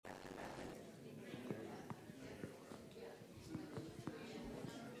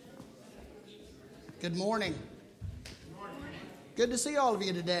Good morning. Good to see all of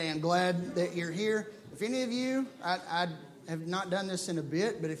you today. I'm glad that you're here. If any of you, I have not done this in a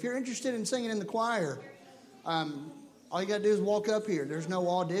bit, but if you're interested in singing in the choir, all you got to do is walk up here. There's no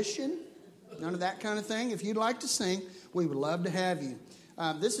audition, none of that kind of thing. If you'd like to sing, we would love to have you.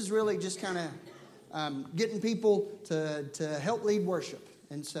 This is really just kind of getting people to help lead worship.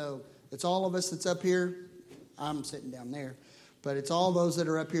 And so it's all of us that's up here. I'm sitting down there. But it's all those that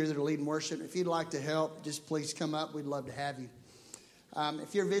are up here that are leading worship. If you'd like to help, just please come up. We'd love to have you.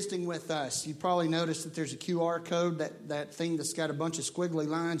 If you're visiting with us, you probably noticed that there's a QR code, that thing that's got a bunch of squiggly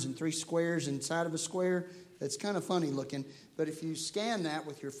lines and 3 squares inside of a square. It's kind of funny looking. But if you scan that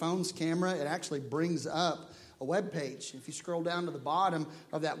with your phone's camera, it actually brings up a web page. If you scroll down to the bottom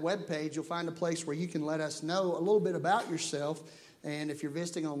of that web page, you'll find a place where you can let us know a little bit about yourself. And if you're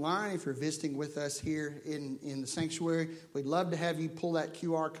visiting online, if you're visiting with us here in the sanctuary, we'd love to have you pull that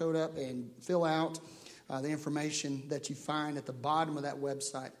QR code up and fill out the information that you find at the bottom of that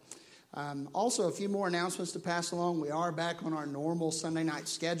website. Also, a few more announcements to pass along. We are back on our normal Sunday night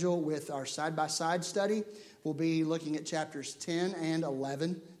schedule with our side-by-side study. We'll be looking at chapters 10 and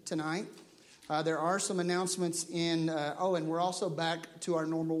 11 tonight. There are some announcements and we're also back to our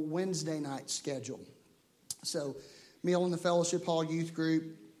normal Wednesday night schedule. So, meal in the fellowship hall, youth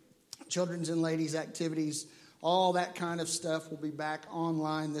group, children's and ladies activities, all that kind of stuff will be back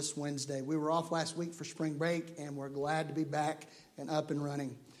online this Wednesday. We were off last week for spring break, and we're glad to be back and up and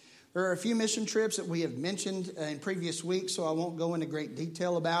running. There are a few mission trips that we have mentioned in previous weeks, so I won't go into great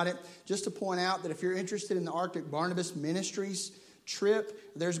detail about it. Just to point out that if you're interested in the Arctic Barnabas Ministries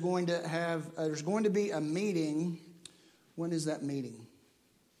trip, there's going to be a meeting. When is that meeting?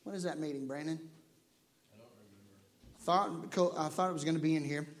 When is that meeting, Brandon? I thought it was going to be in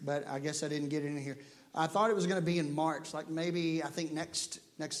here, but I guess I didn't get it in here. I thought it was going to be in March, like maybe I think next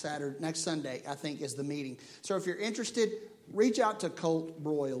Sunday, I think is the meeting. So if you're interested, reach out to Colt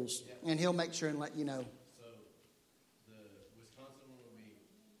Broyles, and he'll make sure and let you know. So the Wisconsin one will be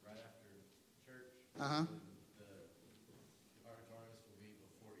right after church. Uh-huh. The auditoriums will be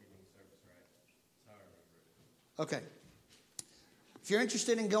before evening service, right? That's how I remember it. Okay. If you're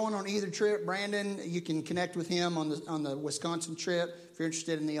interested in going on either trip, Brandon, you can connect with him on the Wisconsin trip. If you're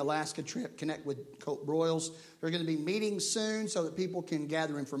interested in the Alaska trip, connect with Colt Broyles. There are going to be meetings soon so that people can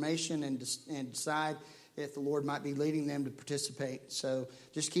gather information and decide if the Lord might be leading them to participate. So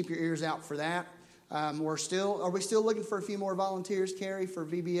just keep your ears out for that. Are we still looking for a few more volunteers, Carrie, for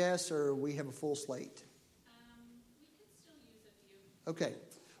VBS, or we have a full slate? We could still use a few. Okay.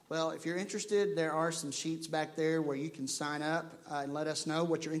 Well, if you're interested, there are some sheets back there where you can sign up and let us know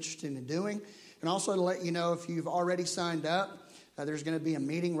what you're interested in doing. And also to let you know if you've already signed up, there's going to be a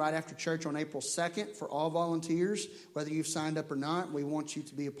meeting right after church on April 2nd for all volunteers. Whether you've signed up or not, we want you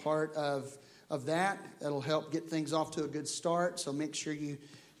to be a part of that. That'll help get things off to a good start. So make sure you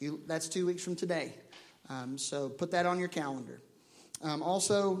that's 2 weeks from today. So put that on your calendar.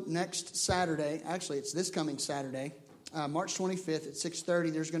 Also, next Saturday, actually it's this coming Saturday, March 25th at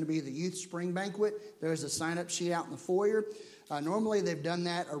 6:30, there's going to be the Youth Spring Banquet. There's a sign-up sheet out in the foyer. Normally, they've done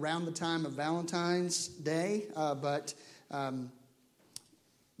that around the time of Valentine's Day, but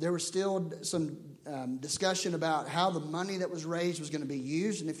there was still some discussion about how the money that was raised was going to be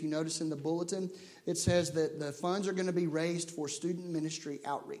used. And if you notice in the bulletin, it says that the funds are going to be raised for student ministry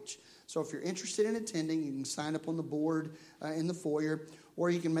outreach. So if you're interested in attending, you can sign up on the board in the foyer, or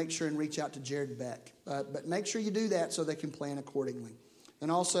you can make sure and reach out to Jared Beck. But make sure you do that so they can plan accordingly.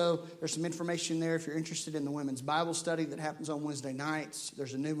 And also, there's some information there if you're interested in the women's Bible study that happens on Wednesday nights.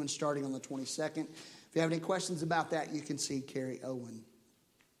 There's a new one starting on the 22nd. If you have any questions about that, you can see Carrie Owen.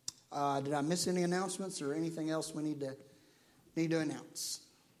 Did I miss any announcements or anything else we need to announce?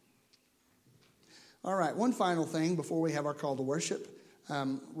 All right, one final thing before we have our call to worship.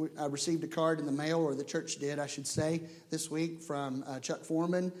 I received a card in the mail, or the church did, I should say, this week from Chuck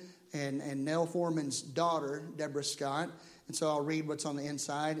Foreman and Nell Foreman's daughter, Deborah Scott. And so I'll read what's on the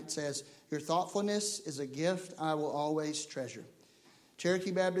inside. It says, "Your thoughtfulness is a gift I will always treasure.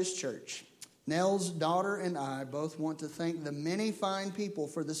 Cherokee Baptist Church. Nell's daughter and I both want to thank the many fine people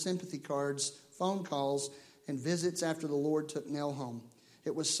for the sympathy cards, phone calls, and visits after the Lord took Nell home.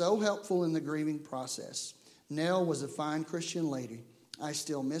 It was so helpful in the grieving process. Nell was a fine Christian lady. I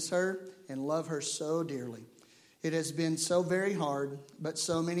still miss her and love her so dearly. It has been so very hard, but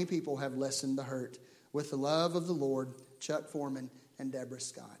so many people have lessened the hurt. With the love of the Lord, Chuck Foreman and Deborah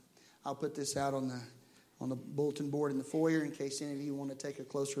Scott." I'll put this out on the bulletin board in the foyer in case any of you want to take a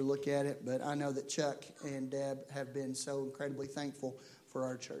closer look at it. But I know that Chuck and Deb have been so incredibly thankful for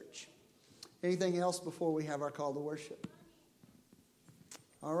our church. Anything else before we have our call to worship?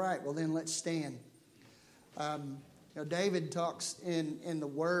 All right, well then let's stand David talks in the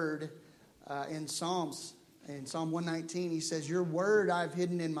Word in Psalms. In Psalm 119, he says, "Your word I've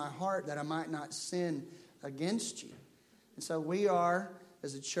hidden in my heart that I might not sin against you." And so we are,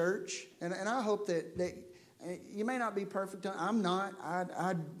 as a church, and I hope that you may not be perfect. I'm not.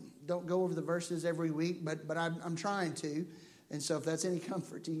 I don't go over the verses every week, but I'm trying to. And so if that's any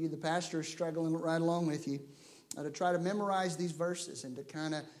comfort to you, the pastor is struggling right along with you to try to memorize these verses and to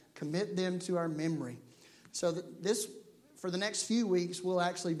kind of commit them to our memory. So for the next few weeks, we'll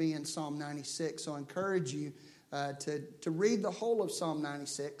actually be in Psalm 96. So I encourage you to read the whole of Psalm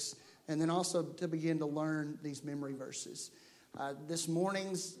 96 and then also to begin to learn these memory verses. This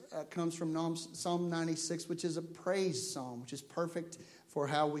morning's comes from Psalm 96, which is a praise psalm, which is perfect for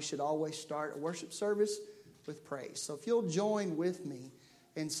how we should always start a worship service with praise. So if you'll join with me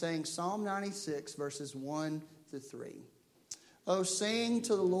in saying Psalm 96, verses 1 through 3. Oh, sing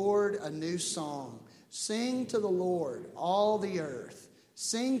to the Lord a new song. Sing to the Lord, all the earth.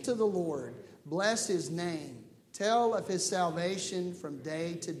 Sing to the Lord, bless his name. Tell of his salvation from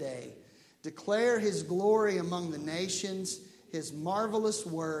day to day. Declare his glory among the nations, his marvelous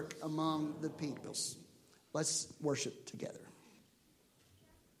work among the peoples. Let's worship together.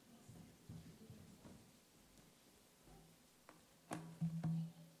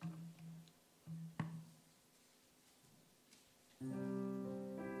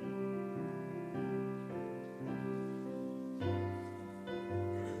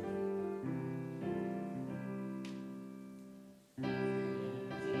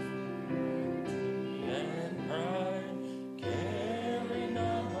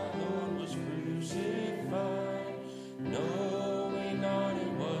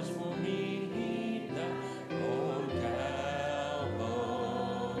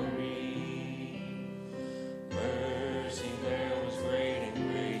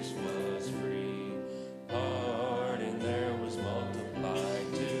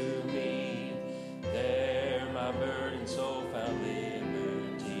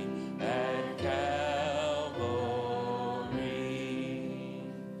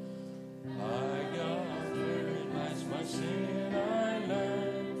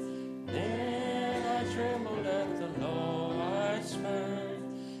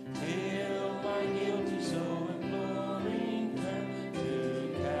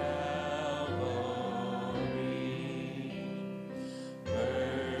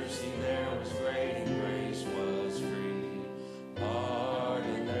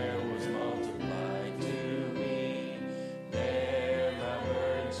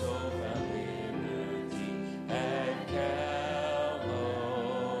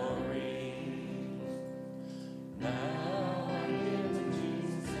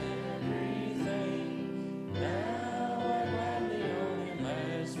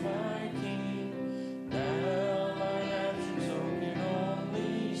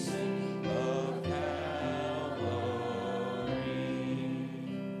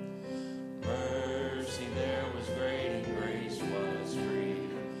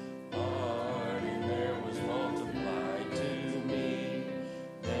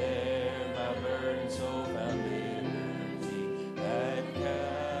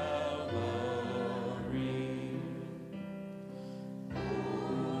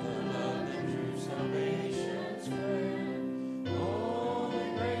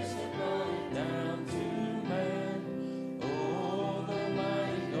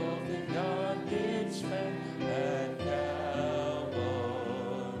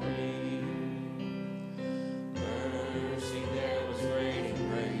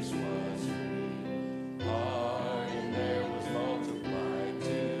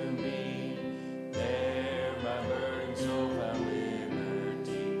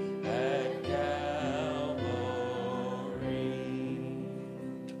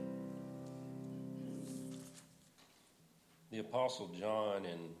 Apostle John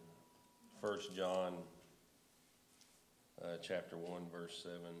in 1 John chapter 1 verse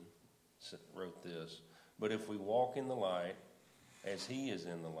 7 wrote this, "But if we walk in the light as he is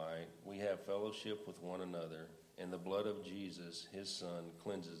in the light, we have fellowship with one another, and the blood of Jesus, his son,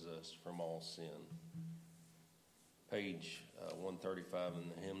 cleanses us from all sin." Page 135 in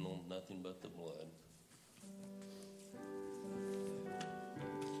the hymnal, "Nothing But the Blood."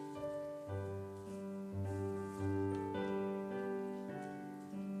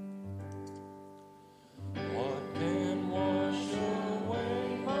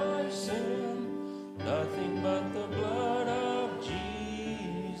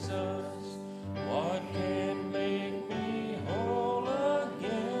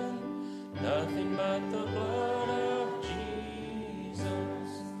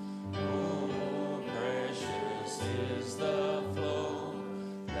 Precious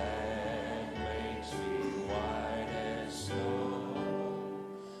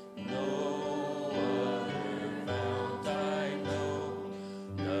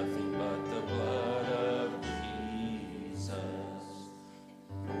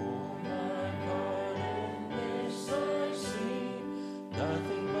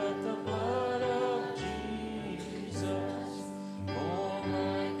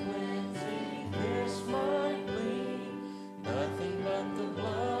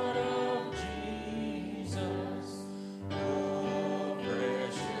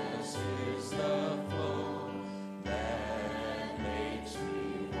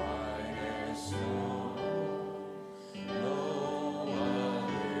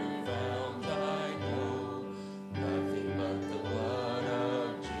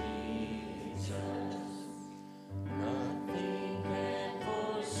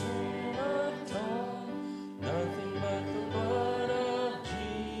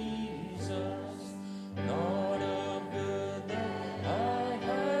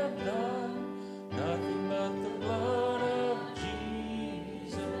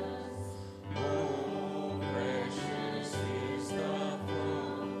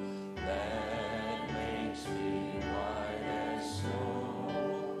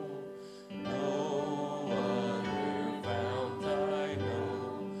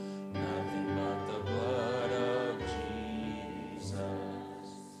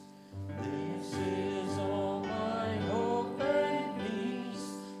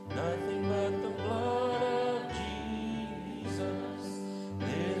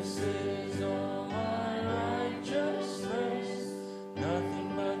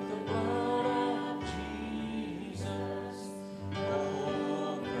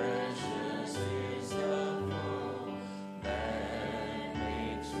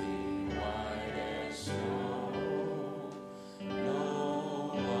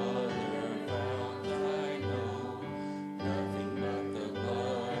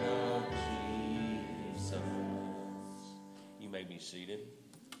seated.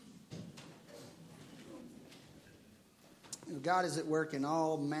 God is at work in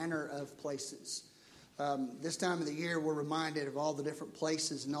all manner of places. This time of the year, we're reminded of all the different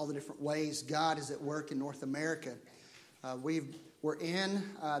places and all the different ways God is at work in North America. We're in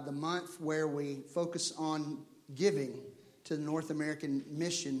the month where we focus on giving to the North American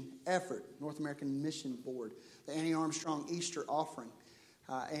Mission Effort, North American Mission Board, the Annie Armstrong Easter Offering.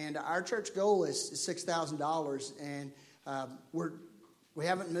 And our church goal is $6,000, and we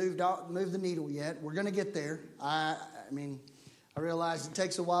haven't moved the needle yet. We're going to get there. I realize it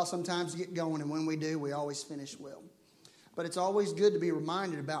takes a while sometimes to get going, and when we do, we always finish well. But it's always good to be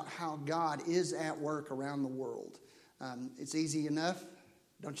reminded about how God is at work around the world. It's easy enough,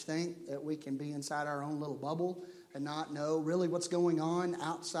 don't you think, that we can be inside our own little bubble and not know really what's going on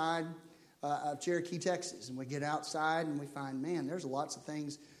outside of Cherokee, Texas. And we get outside and we find, man, there's lots of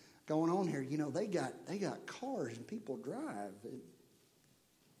things going on here. You know, they got cars and people drive.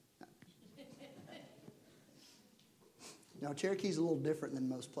 Now, Cherokee's a little different than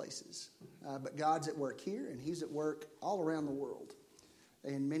most places. But God's at work here, and He's at work all around the world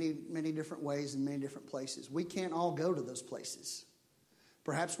in many, many different ways in many different places. We can't all go to those places.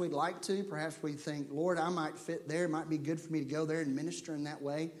 Perhaps we'd like to. Perhaps we think, Lord, I might fit there. It might be good for me to go there and minister in that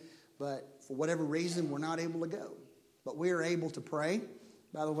way. But for whatever reason, we're not able to go. But we are able to pray.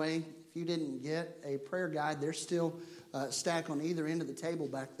 By the way, if you didn't get a prayer guide, there's still a stack on either end of the table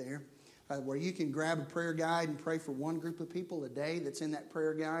back there where you can grab a prayer guide and pray for one group of people a day that's in that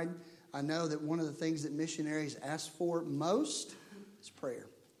prayer guide. I know that one of the things that missionaries ask for most is prayer.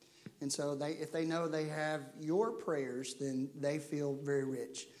 And so if they know they have your prayers, then they feel very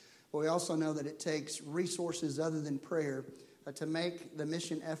rich. But we also know that it takes resources other than prayer to make the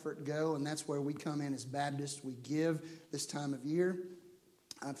mission effort go, and that's where we come in as Baptists. We give this time of year.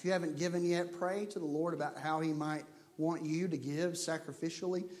 If you haven't given yet, pray to the Lord about how He might want you to give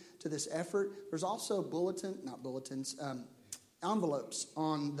sacrificially to this effort. There's also envelopes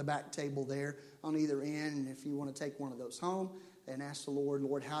on the back table there on either end. And if you want to take one of those home and ask the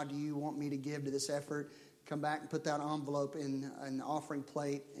Lord, how do you want me to give to this effort? Come back and put that envelope in an offering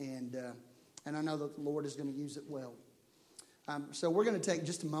plate, and I know that the Lord is going to use it well. So we're going to take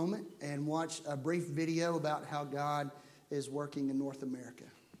just a moment and watch a brief video about how God is working in North America.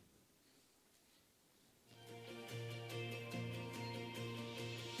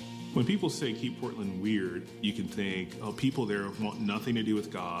 When people say keep Portland weird, you can think, people there want nothing to do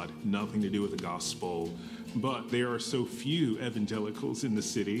with God, nothing to do with the gospel. But there are so few evangelicals in the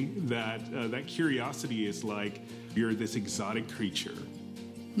city that that curiosity is like you're this exotic creature.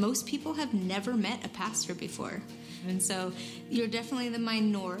 Most people have never met a pastor before. And so you're definitely the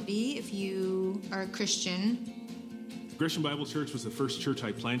minority if you are a Christian. Gresham Bible Church was the first church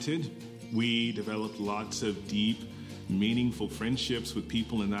I planted. We developed lots of deep, meaningful friendships with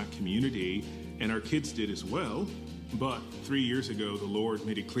people in that community, and our kids did as well. But 3 years ago, the Lord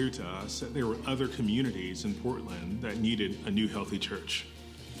made it clear to us that there were other communities in Portland that needed a new healthy church.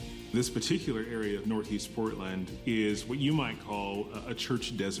 This particular area of Northeast Portland is what you might call a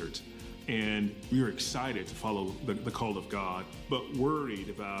church desert. And we were excited to follow the call of God, but worried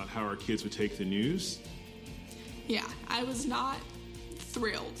about how our kids would take the news. Yeah, I was not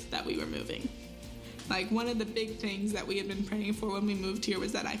thrilled that we were moving. Like, one of the big things that we had been praying for when we moved here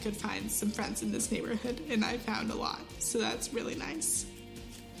was that I could find some friends in this neighborhood, and I found a lot. So that's really nice.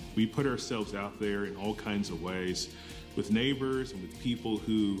 We put ourselves out there in all kinds of ways with neighbors and with people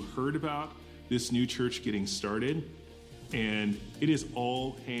who heard about this new church getting started. And it is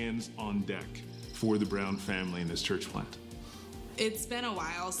all hands on deck for the Brown family in this church plant. It's been a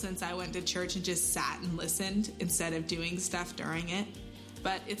while since I went to church and just sat and listened instead of doing stuff during it.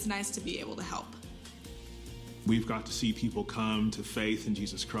 But it's nice to be able to help. We've got to see people come to faith in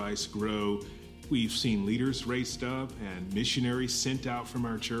Jesus Christ, grow. We've seen leaders raised up and missionaries sent out from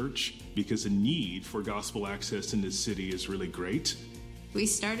our church because the need for gospel access in this city is really great. We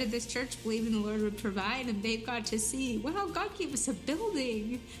started this church believing the Lord would provide, and they've got to see, wow, God gave us a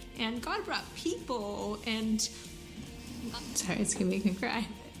building, and God brought people, and, sorry, it's going to make me cry.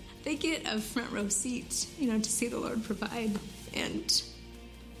 They get a front row seat, to see the Lord provide, and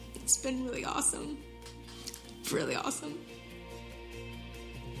it's been really awesome. Really awesome.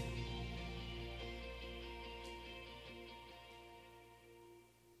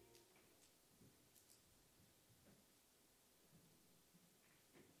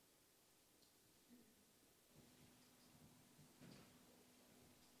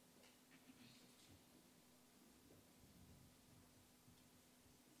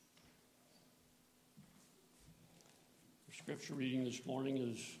 The scripture reading this morning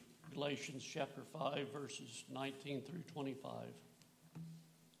is Galatians chapter 5, verses 19 through 25.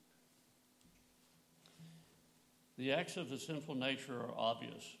 The acts of the sinful nature are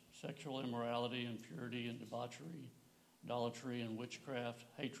obvious: sexual immorality, impurity and debauchery, idolatry and witchcraft,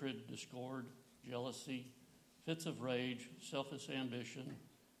 hatred, discord, jealousy, fits of rage, selfish ambition,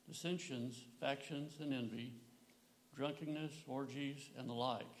 dissensions, factions and envy, drunkenness, orgies, and the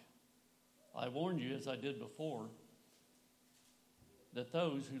like. I warn you, as I did before, that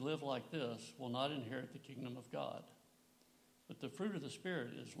those who live like this will not inherit the kingdom of God. But the fruit of the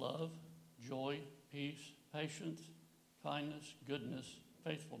Spirit is love, joy, peace, patience, kindness, goodness,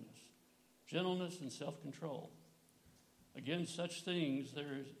 faithfulness, gentleness, and self-control. Against such things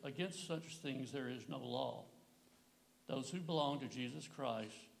there is no law. Those who belong to Jesus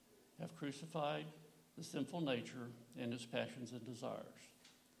Christ have crucified the sinful nature and its passions and desires.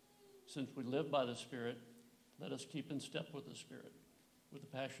 Since we live by the Spirit, let us keep in step with the Spirit, with the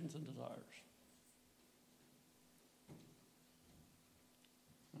passions and desires.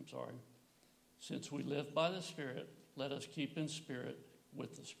 Since we live by the Spirit, let us keep in spirit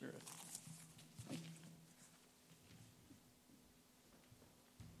with the Spirit.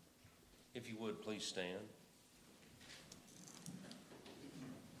 If you would, please stand.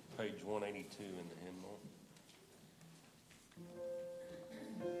 Page 182 in the hymnal.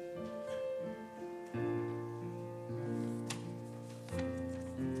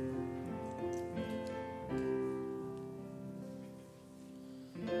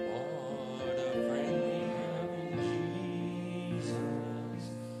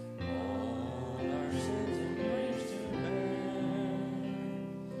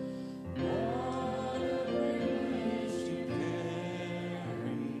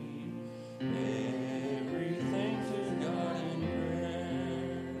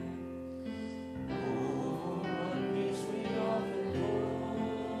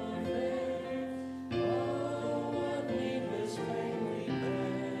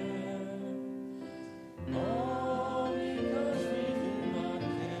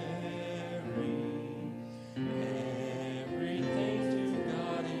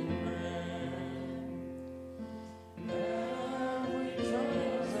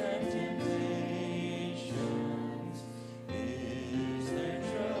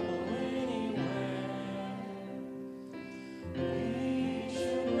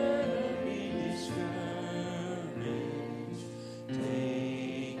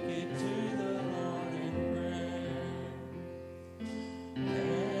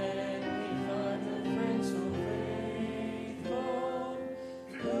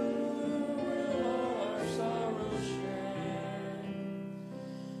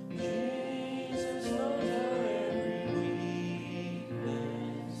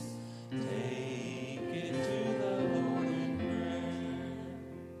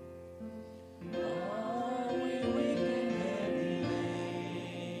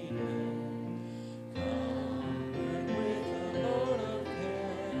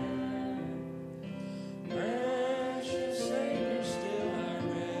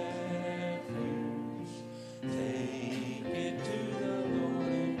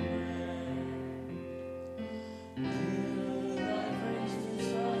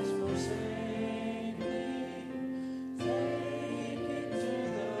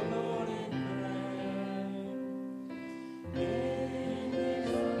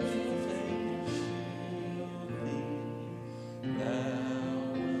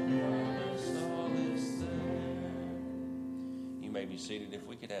 Be seated. If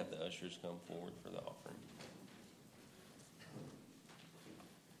we could have the ushers come forward for the offering.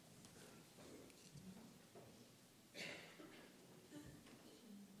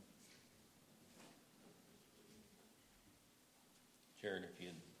 Jared, if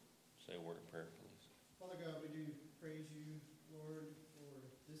you'd say a word of prayer, please. Father God, we do praise you, Lord, for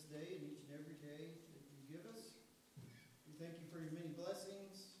this day and each and every day that you give us. We thank you for your many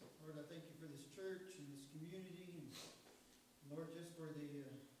blessings. Lord, I thank you for this church and this community. And Lord, just for the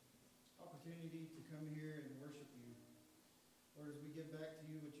opportunity to come here and worship you. Lord, as we give back to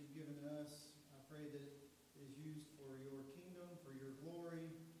you what you've given us, I pray that it is used for your kingdom, for your glory,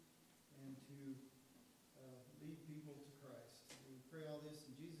 and to lead people to Christ. We pray all this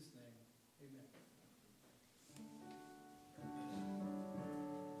in Jesus' name. Amen.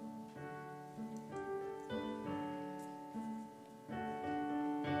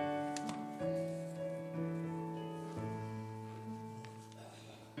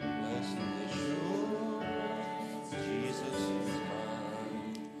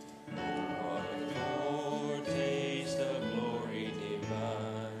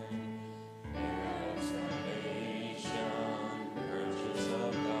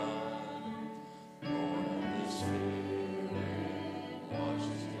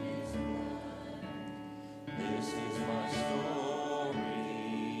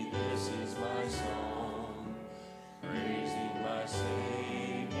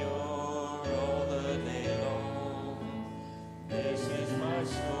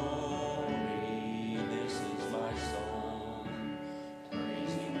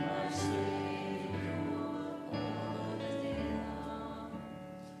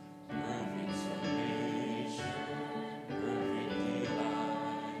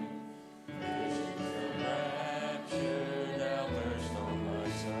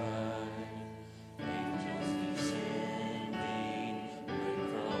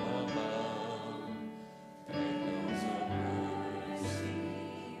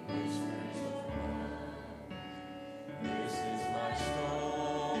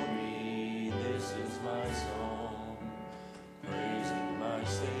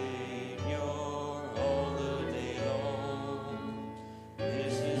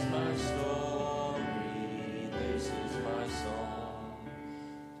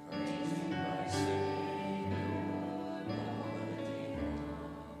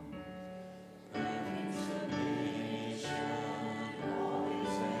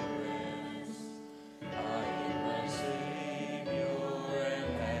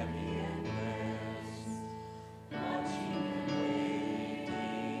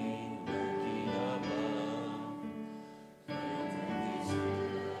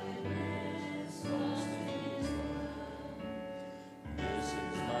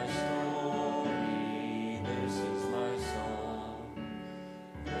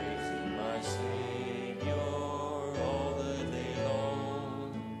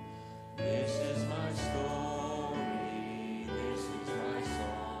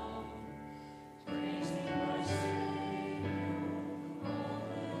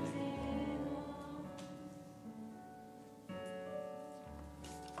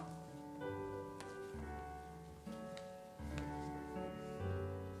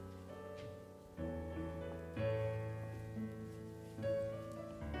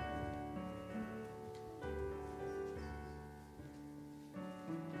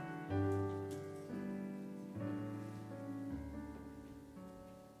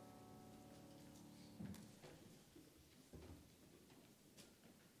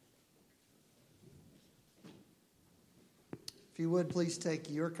 you would, please take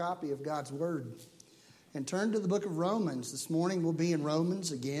your copy of God's Word and turn to the book of Romans. This morning we'll be in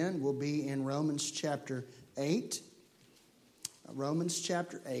Romans again. We'll be in Romans chapter 8. Romans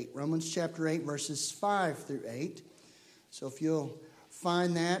chapter 8, verses 5 through 8. So if you'll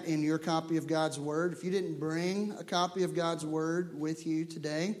find that in your copy of God's Word. If you didn't bring a copy of God's Word with you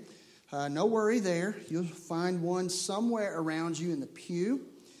today, no worry there. You'll find one somewhere around you in the pew.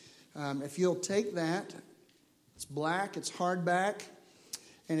 If you'll take that, it's black, it's hardback.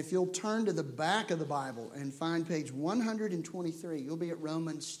 And if you'll turn to the back of the Bible and find page 123, you'll be at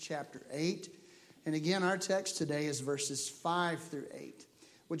Romans chapter 8. And again, our text today is verses 5 through 8.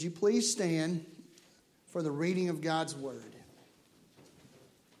 Would you please stand for the reading of God's Word?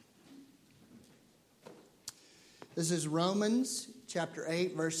 This is Romans chapter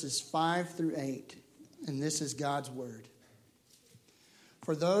 8, verses 5 through 8. And this is God's Word.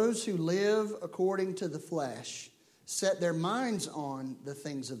 For those who live according to the flesh set their minds on the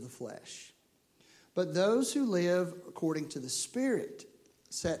things of the flesh. But those who live according to the Spirit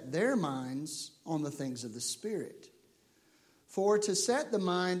set their minds on the things of the Spirit. For to set the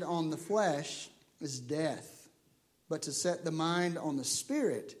mind on the flesh is death, but to set the mind on the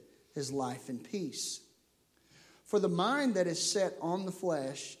Spirit is life and peace. For the mind that is set on the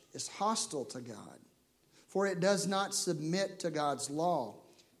flesh is hostile to God, for it does not submit to God's law.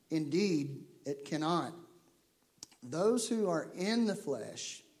 Indeed, it cannot. Those who are in the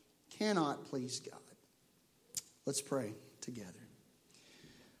flesh cannot please God. Let's pray together.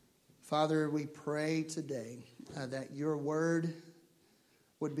 Father, we pray today that your word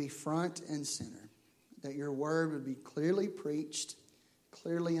would be front and center, that your word would be clearly preached,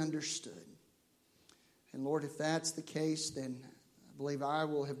 clearly understood. And Lord, if that's the case, then I believe I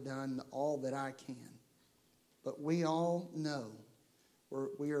will have done all that I can. But we all know,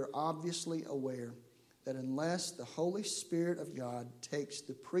 we are obviously aware that unless the Holy Spirit of God takes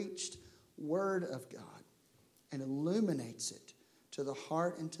the preached word of God and illuminates it to the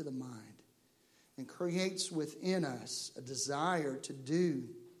heart and to the mind and creates within us a desire to do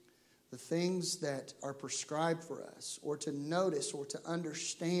the things that are prescribed for us, or to notice or to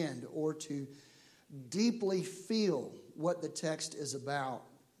understand or to deeply feel what the text is about,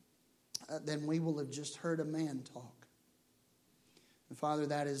 then we will have just heard a man talk. And Father,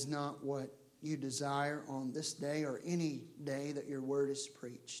 that is not what you desire on this day or any day that your word is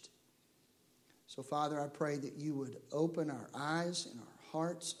preached. So Father, I pray that you would open our eyes and our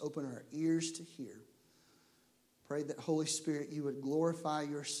hearts, open our ears to hear. Pray that, Holy Spirit, you would glorify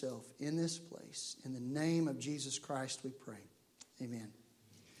yourself in this place. In the name of Jesus Christ we pray. Amen.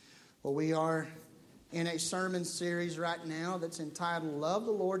 Well, we are in a sermon series right now that's entitled, Love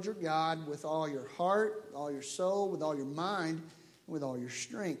the Lord your God with all your heart, with all your soul, with all your mind, and with all your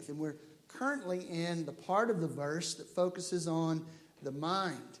strength. And we're currently in the part of the verse that focuses on the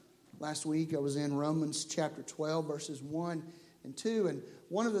mind. Last week I was in Romans chapter 12, verses 1 and 2. And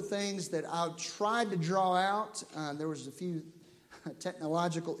one of the things that I tried to draw out, there was a few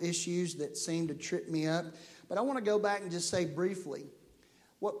technological issues that seemed to trip me up. But I want to go back and just say briefly,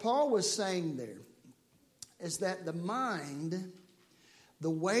 what Paul was saying there is that the mind, the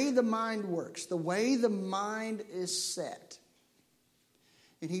way the mind works, the way the mind is set.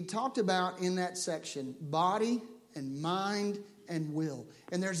 And he talked about in that section body and mind and will.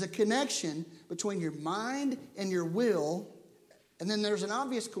 And there's a connection between your mind and your will. And then there's an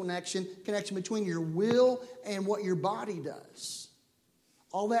obvious connection between your will and what your body does.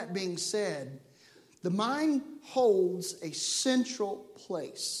 All that being said, the mind holds a central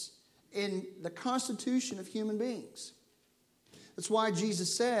place in the constitution of human beings. That's why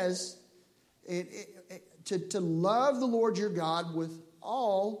Jesus says to love the Lord your God with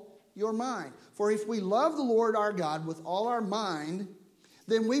all your mind. For if we love the Lord our God with all our mind,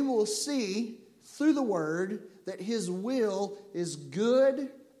 then we will see through the word that his will is good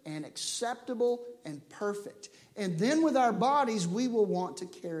and acceptable and perfect. And then with our bodies, we will want to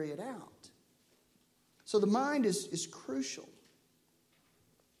carry it out. So the mind is crucial.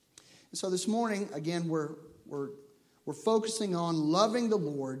 And so this morning, again, we're focusing on loving the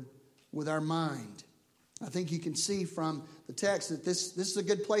Lord with our mind. I think you can see from the text that this is a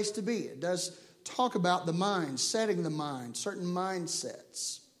good place to be. It does talk about the mind, setting the mind, certain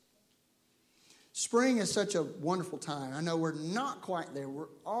mindsets. Spring is such a wonderful time. I know we're not quite there. We're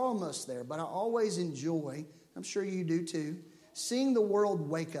almost there. But I always enjoy, I'm sure you do too, seeing the world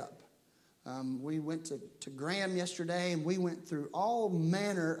wake up. We went to Graham yesterday, and we went through all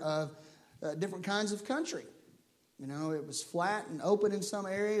manner of different kinds of country. You know, it was flat and open in some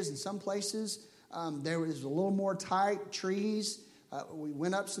areas. In some places, there was a little more tight trees. We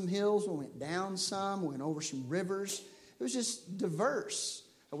went up some hills. We went down some. We went over some rivers. It was just diverse.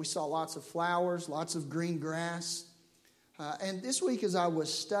 We saw lots of flowers, lots of green grass. And this week as I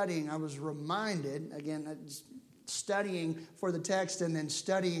was studying, I was reminded, again, studying for the text and then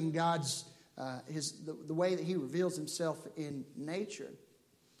studying God's, the way that He reveals Himself in nature.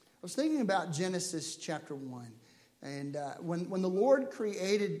 I was thinking about Genesis chapter 1. And when the Lord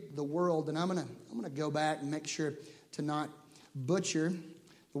created the world, and I'm gonna go back and make sure to not butcher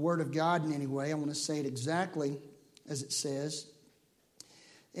the Word of God in any way. I want to say it exactly as it says.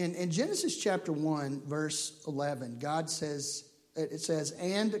 In Genesis chapter 1, verse 11, God says, it says,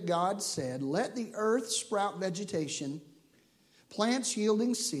 "And God said, let the earth sprout vegetation, plants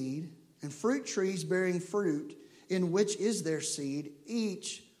yielding seed, and fruit trees bearing fruit, in which is their seed,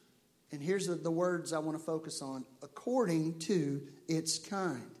 each," and here's the words I want to focus on, "according to its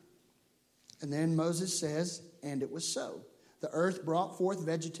kind." And then Moses says, "And it was so. The earth brought forth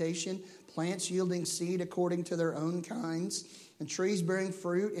vegetation, plants yielding seed according to their own kinds, and trees bearing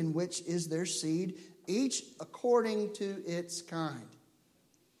fruit in which is their seed, each according to its kind."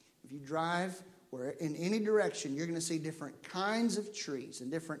 If you drive in any direction, you're going to see different kinds of trees and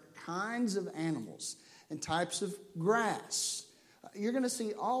different kinds of animals and types of grass. You're going to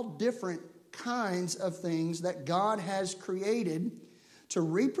see all different kinds of things that God has created to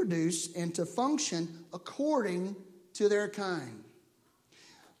reproduce and to function according to their kind.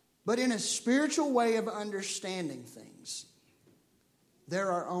 But in a spiritual way of understanding things,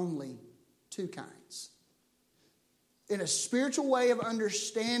 there are only two kinds. In a spiritual way of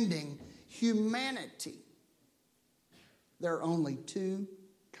understanding humanity, there are only two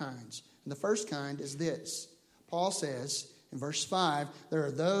kinds. And the first kind is this. Paul says in verse 5, there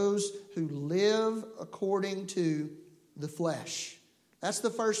are those who live according to the flesh. That's the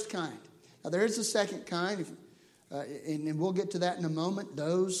first kind. Now there is a second kind, and we'll get to that in a moment.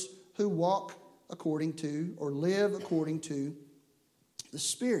 Those who walk according to or live according to the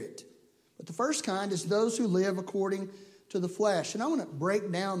Spirit. But the first kind is those who live according to the flesh. And I want to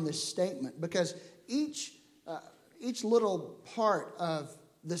break down this statement because each little part of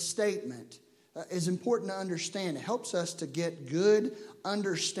the statement is important to understand. It helps us to get good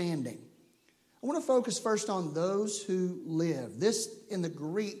understanding. I want to focus first on those who live. This in the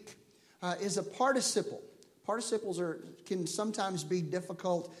Greek is a participle. Participles can sometimes be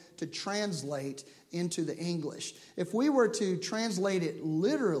difficult to translate into the English. If we were to translate it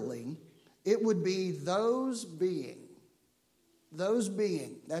literally, it would be those being. Those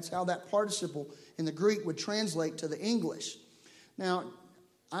being. That's how that participle in the Greek would translate to the English. Now,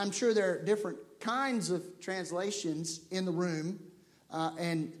 I'm sure there are different kinds of translations in the room.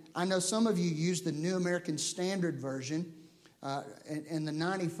 And I know some of you use the New American Standard Version and the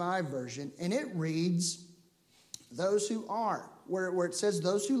 95 version. And it reads, those who are. Where it says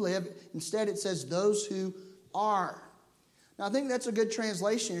those who live, instead it says those who are. Now I think that's a good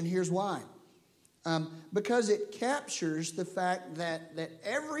translation, and here's why. Because it captures the fact that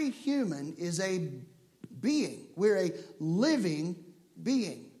every human is a being. We're a living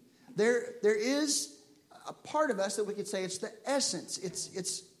being. There is a part of us that we could say it's the essence.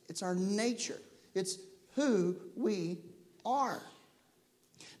 It's our nature. It's who we are.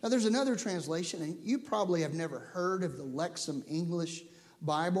 Now, there's another translation, and you probably have never heard of the Lexham English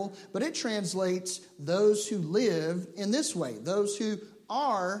Bible, but it translates those who live in this way, those who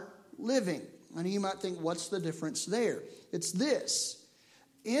are living. And you might think, what's the difference there? It's this.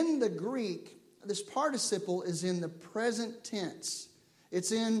 In the Greek, this participle is in the present tense.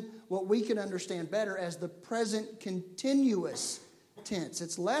 It's in what we can understand better as the present continuous tense.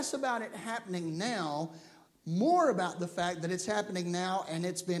 It's less about it happening now, more about the fact that it's happening now and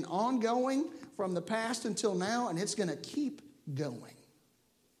it's been ongoing from the past until now, and it's going to keep going.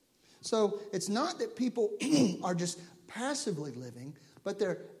 So it's not that people are just passively living, but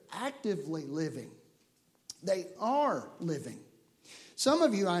they're actively living. They are living. Some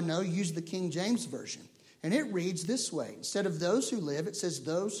of you, I know, use the King James Version, and it reads this way. Instead of those who live, it says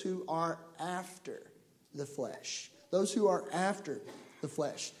those who are after the flesh. Those who are after the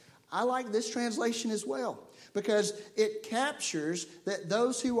flesh. I like this translation as well, because it captures that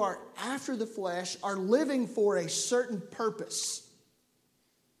those who are after the flesh are living for a certain purpose.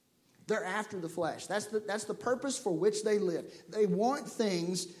 They're after the flesh. That's the purpose for which they live. They want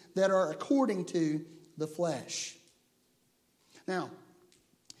things that are according to the flesh. Now,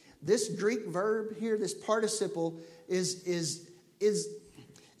 this Greek verb here, this participle, it's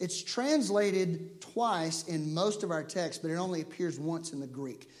translated twice in most of our texts, but it only appears once in the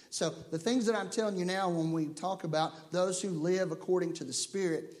Greek. So the things that I'm telling you now when we talk about those who live according to the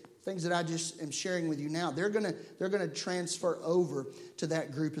Spirit, things that I just am sharing with you now, they're going to transfer over to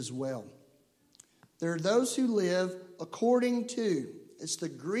that group as well. There are those who live according to. It's the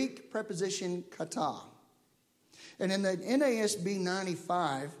Greek preposition kata. And in the NASB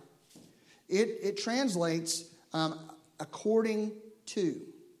 95, it translates according to.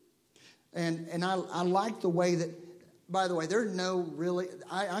 And I like the way that, by the way, there are no really,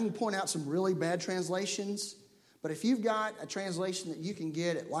 I can point out some really bad translations, but if you've got a translation that you can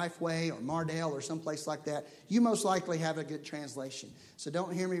get at Lifeway or Mardale or someplace like that, you most likely have a good translation. So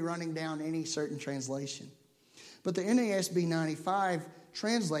don't hear me running down any certain translation. But the NASB 95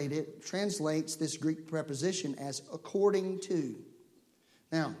 translates this Greek preposition as according to.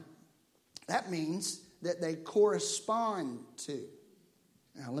 Now, that means that they correspond to.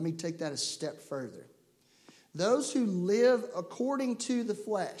 Now, let me take that a step further. Those who live according to the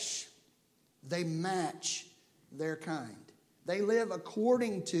flesh, they match their kind. They live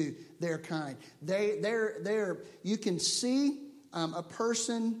according to their kind. You can see a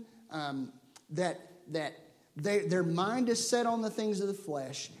person that their mind is set on the things of the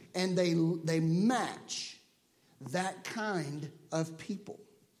flesh, and they match that kind of people.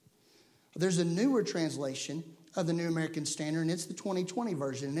 There's a newer translation of the New American Standard, and it's the 2020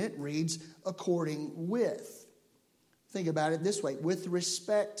 version, and it reads, according with. Think about it this way, with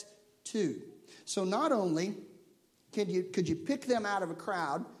respect to. So not only could you pick them out of a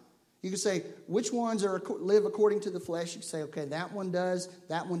crowd, you could say, which ones live according to the flesh? You could say, okay, that one does.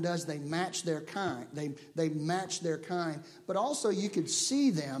 They match their kind. They match their kind. But also you could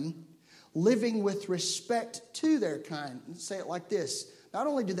see them living with respect to their kind. Say it like this. Not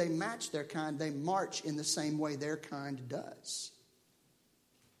only do they match their kind, they march in the same way their kind does.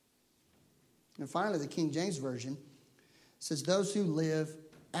 And finally, the King James Version says, those who live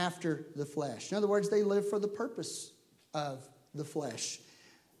after the flesh. In other words, they live for the purpose of the flesh.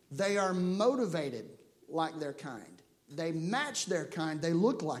 They are motivated like their kind. They match their kind. They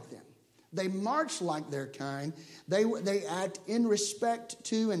look like them. They march like their kind. They act in respect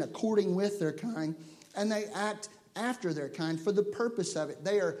to and according with their kind. And they act after their kind for the purpose of it.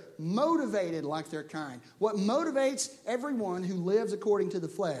 They are motivated like their kind. What motivates everyone who lives according to the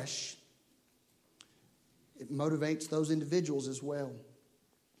flesh, it motivates those individuals as well.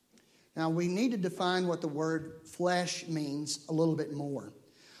 Now, we need to define what the word flesh means a little bit more.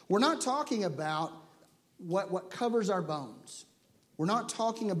 We're not talking about what covers our bones. We're not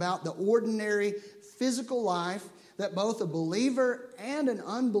talking about the ordinary physical life that both a believer and an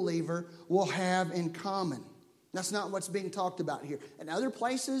unbeliever will have in common. That's not what's being talked about here. In other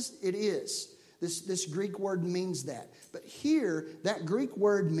places, it is. This Greek word means that. But here, that Greek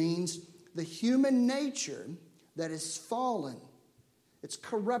word means the human nature that is fallen. It's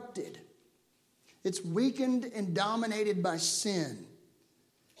corrupted. It's weakened and dominated by sin.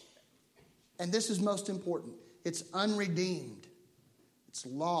 And this is most important. It's unredeemed. It's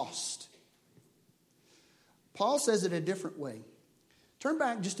lost. Paul says it a different way. Turn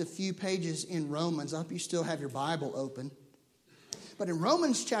back just a few pages in Romans. I hope you still have your Bible open. But in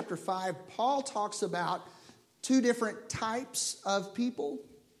Romans chapter 5, Paul talks about two different types of people.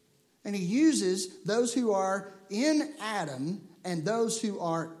 And he uses those who are in Adam and those who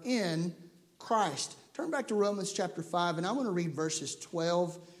are in Christ. Turn back to Romans chapter 5, and I want to read verses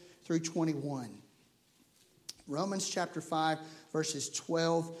 12 through 21. Romans chapter 5, verses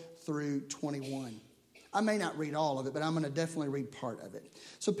 12 through 21. I may not read all of it, but I'm going to definitely read part of it.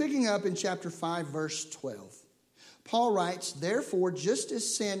 So picking up in chapter 5, verse 12, Paul writes, therefore, just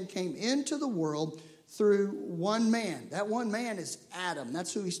as sin came into the world through one man. That one man is Adam.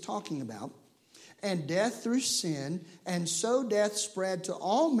 That's who he's talking about. And death through sin, and so death spread to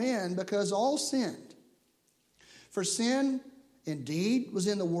all men because all sinned. For sin indeed was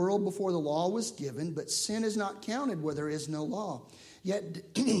in the world before the law was given, but sin is not counted where there is no law.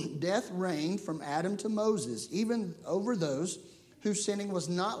 Yet death reigned from Adam to Moses, even over those whose sinning was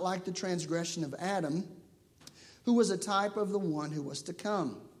not like the transgression of Adam, who was a type of the one who was to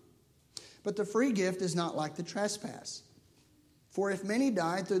come. But the free gift is not like the trespass. For if many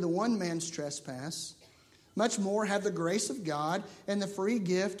died through the one man's trespass, much more have the grace of God and the free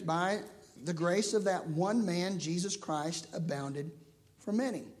gift by the grace of that one man, Jesus Christ, abounded for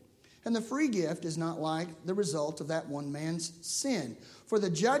many. And the free gift is not like the result of that one man's sin. For the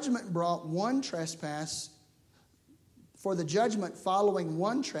judgment brought one trespass, for the judgment following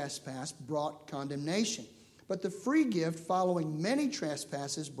one trespass brought condemnation. But the free gift following many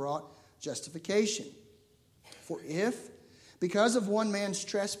trespasses brought justification. For if, because of one man's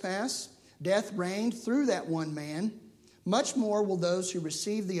trespass, death reigned through that one man, much more will those who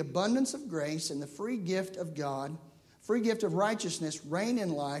receive the abundance of grace and the free gift of God, free gift of righteousness, reign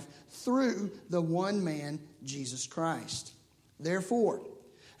in life through the one man, Jesus Christ. Therefore,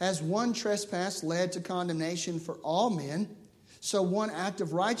 As one trespass led to condemnation for all men, so one act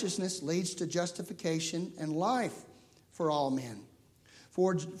of righteousness leads to justification and life for all men.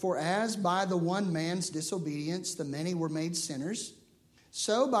 For as by the one man's disobedience the many were made sinners,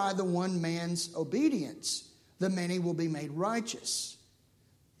 so by the one man's obedience the many will be made righteous.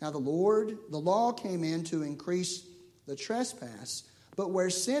 Now the law came in to increase the trespass, but where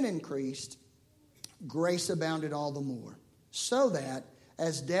sin increased, grace abounded all the more, so that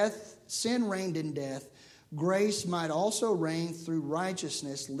as sin reigned in death, grace might also reign through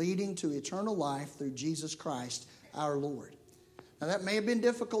righteousness, leading to eternal life through Jesus Christ our Lord. Now that may have been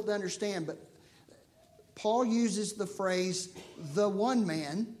difficult to understand, but Paul uses the phrase, the one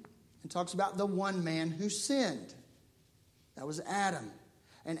man, and talks about the one man who sinned. That was Adam.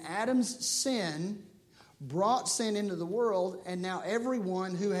 And Adam's sin brought sin into the world, and now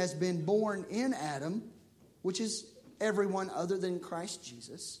everyone who has been born in Adam, which is everyone other than Christ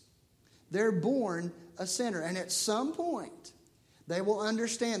Jesus, they're born a sinner. And at some point, they will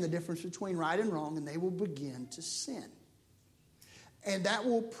understand the difference between right and wrong, and they will begin to sin. And that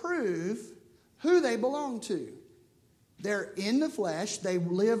will prove who they belong to. They're in the flesh. They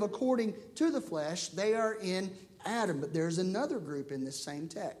live according to the flesh. They are in Adam. But there's another group in this same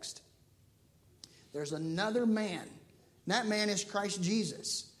text. There's another man. And that man is Christ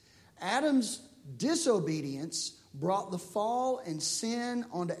Jesus. Adam's disobedience brought the fall and sin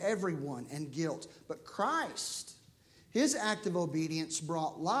onto everyone and guilt. But Christ, his act of obedience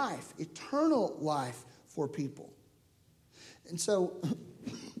brought life, eternal life for people. And so,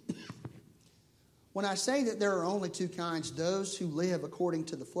 when I say that there are only two kinds, those who live according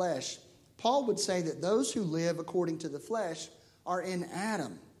to the flesh, Paul would say that those who live according to the flesh are in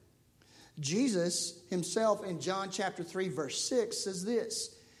Adam. Jesus himself in John chapter 3 verse 6 says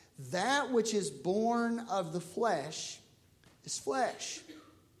this, that which is born of the flesh is flesh.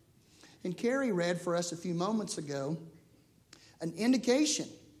 And Carrie read for us a few moments ago an indication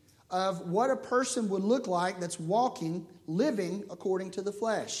of what a person would look like that's living according to the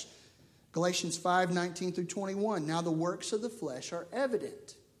flesh. Galatians 5:19 through 21. Now the works of the flesh are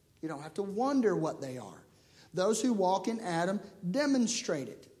evident. You don't have to wonder what they are. Those who walk in Adam demonstrate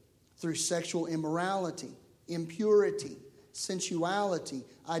it through sexual immorality, impurity, sensuality,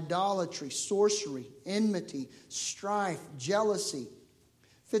 idolatry, sorcery, enmity, strife, jealousy,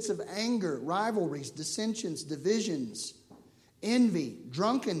 fits of anger, rivalries, dissensions, divisions, envy,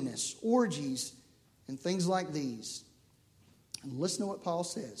 drunkenness, orgies, and things like these. And listen to what Paul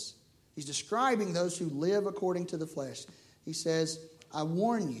says. He's describing those who live according to the flesh. He says, I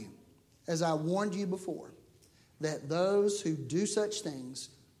warn you, as I warned you before, that those who do such things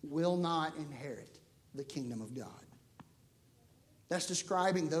will not inherit the kingdom of God. That's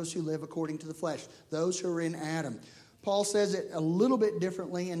describing those who live according to the flesh, those who are in Adam. Paul says it a little bit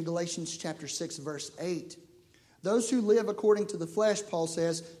differently in Galatians chapter 6, verse 8. Those who live according to the flesh, Paul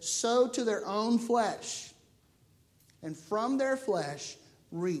says, sow to their own flesh, and from their flesh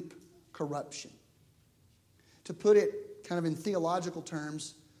reap corruption. To put it kind of in theological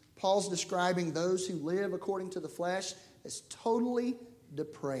terms, Paul's describing those who live according to the flesh as totally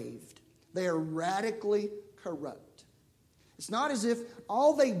depraved. They are radically corrupt. It's not as if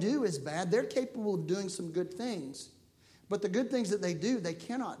all they do is bad. They're capable of doing some good things. But the good things that they do, they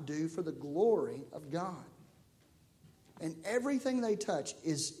cannot do for the glory of God. And everything they touch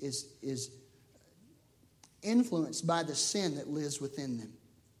is influenced by the sin that lives within them.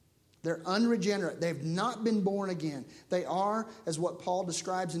 They're unregenerate. They've not been born again. They are, as what Paul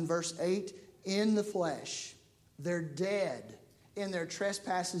describes in verse 8, in the flesh. They're dead in their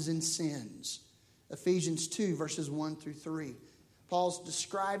trespasses and sins. Ephesians 2, verses 1 through 3. Paul's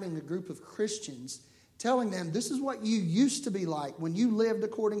describing a group of Christians, telling them this is what you used to be like when you lived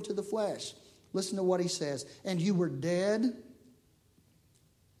according to the flesh. Listen to what he says. And you were dead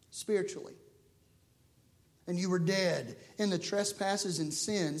spiritually. And you were dead in the trespasses and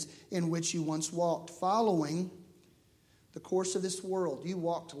sins in which you once walked, following the course of this world. You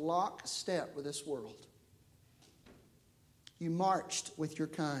walked lockstep with this world. You marched with your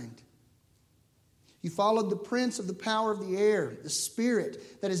kind. You followed the prince of the power of the air, the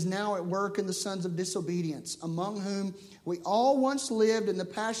spirit that is now at work in the sons of disobedience, among whom we all once lived in the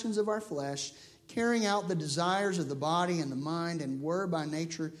passions of our flesh, carrying out the desires of the body and the mind, and were by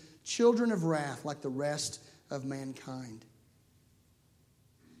nature children of wrath like the rest of mankind.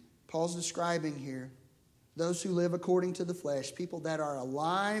 Paul's describing here those who live according to the flesh, people that are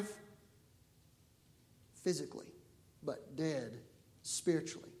alive physically, but dead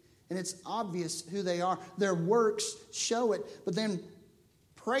spiritually. And it's obvious who they are. Their works show it, but then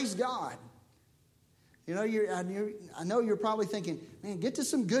praise God. You know, I know you're probably thinking, man, get to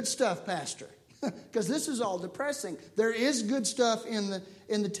some good stuff, Pastor, because this is all depressing. There is good stuff in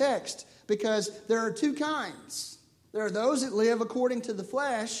the text, because there are two kinds. There are those that live according to the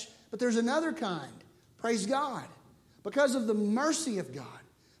flesh, but there's another kind. Praise God. Because of the mercy of God,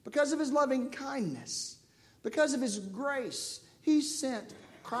 because of His loving kindness, because of His grace, He sent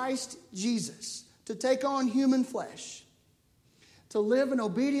Christ Jesus to take on human flesh, to live an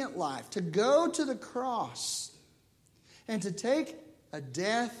obedient life, to go to the cross, and to take a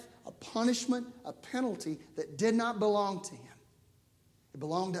death, a punishment, a penalty that did not belong to Him. It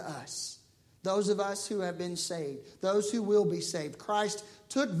belonged to us. Those of us who have been saved, those who will be saved. Christ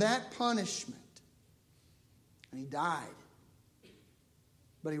took that punishment and He died.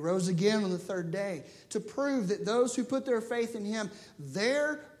 But He rose again on the third day to prove that those who put their faith in Him,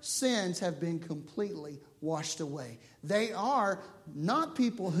 their sins have been completely washed away. They are not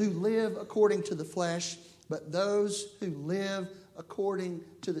people who live according to the flesh, but those who live according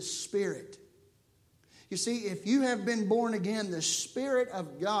to the Spirit. You see, if you have been born again, the Spirit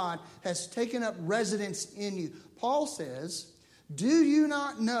of God has taken up residence in you. Paul says, do you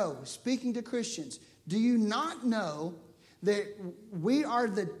not know, speaking to Christians, do you not know that we are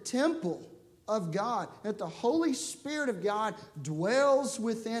the temple of God, that the Holy Spirit of God dwells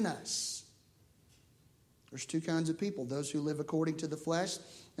within us? There's two kinds of people, those who live according to the flesh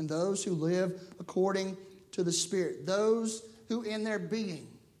and those who live according to the Spirit. Those who in their being,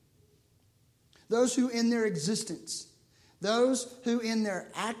 those who in their existence, those who in their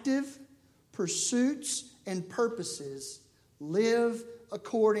active pursuits and purposes live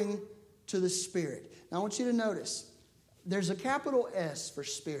according to the Spirit. Now I want you to notice, there's a capital S for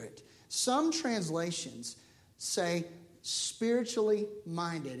Spirit. Some translations say spiritually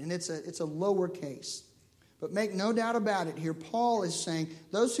minded, and it's a lowercase. But make no doubt about it here, Paul is saying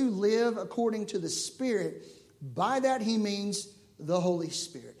those who live according to the Spirit, by that he means the Holy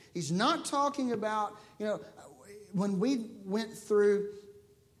Spirit. He's not talking about, when we went through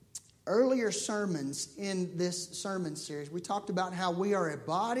earlier sermons in this sermon series, we talked about how we are a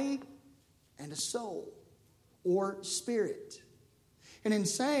body and a soul, or spirit. And in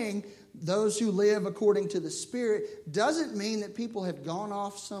saying those who live according to the Spirit doesn't mean that people have gone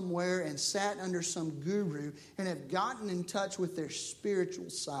off somewhere and sat under some guru and have gotten in touch with their spiritual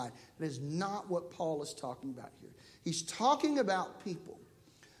side. That is not what Paul is talking about here. He's talking about people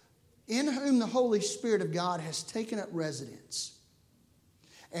in whom the Holy Spirit of God has taken up residence.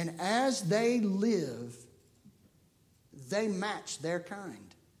 And as they live, they match their kind.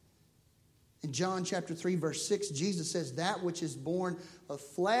 In John chapter 3, verse 6, Jesus says, that which is born of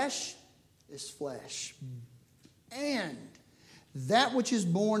flesh is flesh. And that which is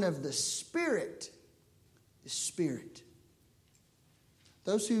born of the Spirit is spirit.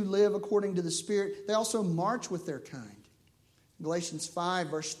 Those who live according to the Spirit, they also march with their kind. Galatians 5,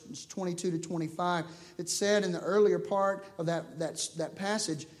 verses 22 to 25, it said in the earlier part of that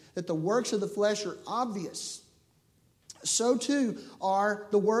passage that the works of the flesh are obvious. So too are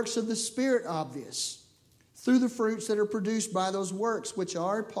the works of the Spirit obvious, through the fruits that are produced by those works, which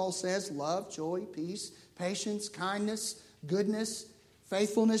are, Paul says, love, joy, peace, patience, kindness, goodness,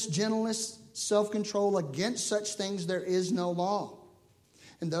 faithfulness, gentleness, self-control. Against such things there is no law.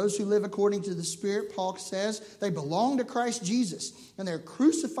 And those who live according to the Spirit, Paul says, they belong to Christ Jesus, and they're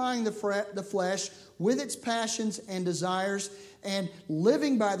crucifying the flesh with its passions and desires, and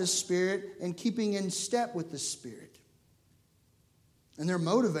living by the Spirit and keeping in step with the Spirit. And they're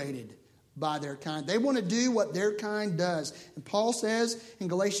motivated by their kind. They want to do what their kind does. And Paul says in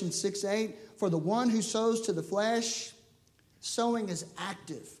Galatians 6:8, for the one who sows to the flesh, sowing is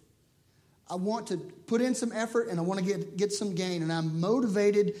active. I want to put in some effort and I want to get some gain. And I'm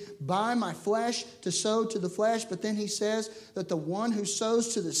motivated by my flesh to sow to the flesh. But then he says that the one who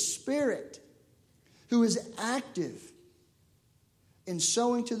sows to the Spirit, who is active in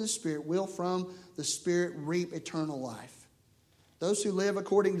sowing to the Spirit, will from the Spirit reap eternal life. Those who live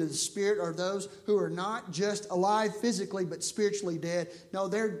according to the Spirit are those who are not just alive physically but spiritually dead. No,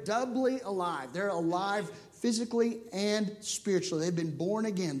 they're doubly alive. They're alive physically and spiritually. They've been born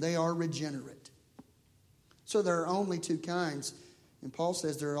again. They are regenerate. So there are only two kinds. And Paul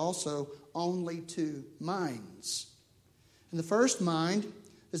says there are also only two minds. And the first mind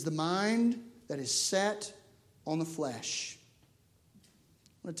is the mind that is set on the flesh.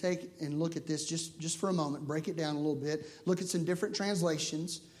 I'm going to take and look at this just for a moment, break it down a little bit, look at some different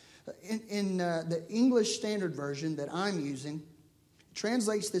translations. In the English Standard Version that I'm using, it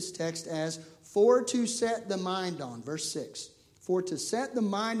translates this text as, for to set the mind on, verse 6. For to set the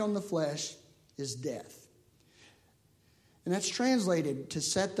mind on the flesh is death. And that's translated, to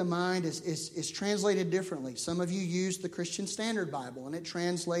set the mind is translated differently. Some of you use the Christian Standard Bible, and it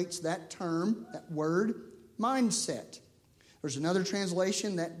translates that term, that word, mindset. There's another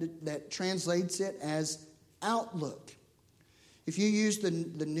translation that translates it as outlook. If you use the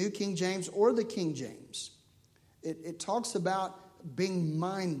New King James or the King James, it talks about being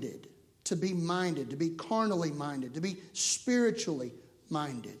minded, to be carnally minded, to be spiritually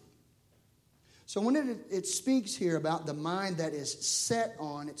minded. So when it speaks here about the mind that is set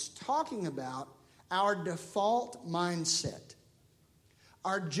on, it's talking about our default mindset,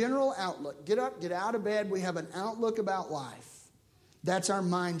 our general outlook. Get up, get out of bed, we have an outlook about life. That's our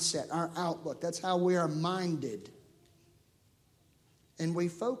mindset, our outlook. That's how we are minded. And we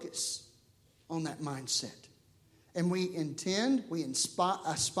focus on that mindset. And we intend, we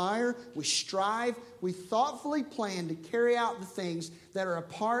aspire, we strive, we thoughtfully plan to carry out the things that are a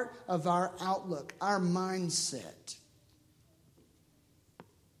part of our outlook, our mindset.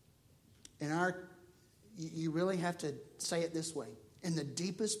 And you really have to say it this way, in the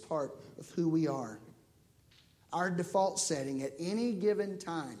deepest part of who we are, our default setting at any given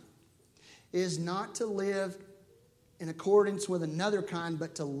time is not to live in accordance with another kind,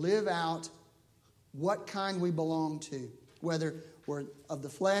 but to live out what kind we belong to, whether we're of the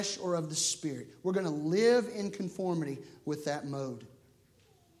flesh or of the Spirit. We're going to live in conformity with that mode.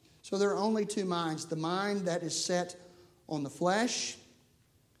 So there are only two minds. The mind that is set on the flesh,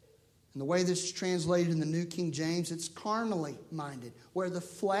 and the way this is translated in the New King James, it's carnally minded, where the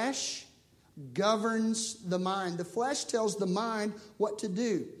flesh governs the mind. The flesh tells the mind what to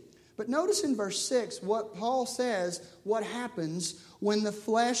do. But notice in verse 6 what Paul says, what happens when the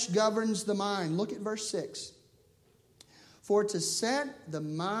flesh governs the mind. Look at verse 6. For to set the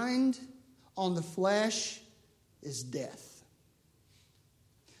mind on the flesh is death.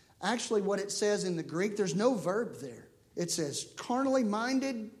 Actually, what it says in the Greek, there's no verb there. It says carnally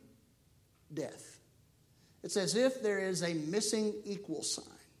minded, death. It's as if there is a missing equal sign.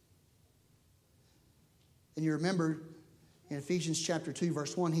 And you remember in Ephesians chapter 2,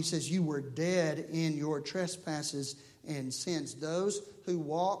 verse 1, he says, you were dead in your trespasses and sins. Those who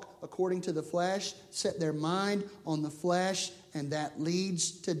walk according to the flesh set their mind on the flesh, and that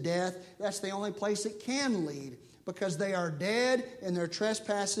leads to death. That's the only place it can lead, because they are dead in their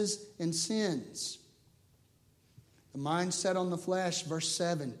trespasses and sins. The mind set on the flesh, verse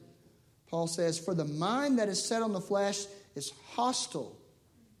 7, Paul says, for the mind that is set on the flesh is hostile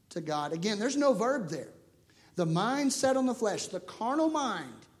to God. Again, there's no verb there. The mind set on the flesh, the carnal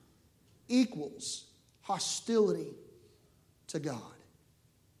mind, equals hostility to God.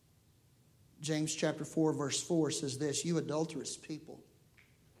 James chapter 4, verse 4 says this, you adulterous people,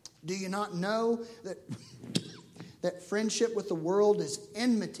 do you not know that friendship with the world is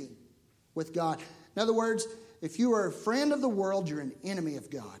enmity with God? In other words, if you are a friend of the world, you're an enemy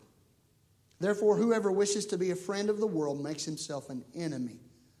of God. Therefore, whoever wishes to be a friend of the world makes himself an enemy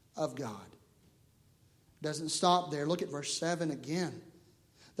of God. Doesn't stop there. Look at verse 7 again.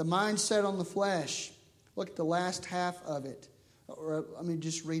 The mind set on the flesh. Look at the last half of it. Or let me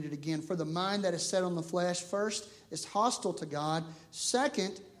just read it again. For the mind that is set on the flesh, first, is hostile to God.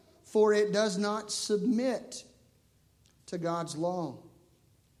 Second, for it does not submit to God's law.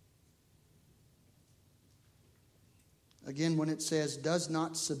 Again, when it says does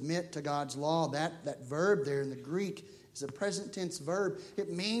not submit to God's law, that verb there in the Greek is a present tense verb.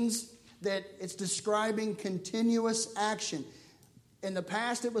 It means that it's describing continuous action. In the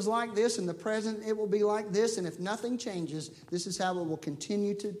past it was like this, in the present it will be like this, and if nothing changes, this is how it will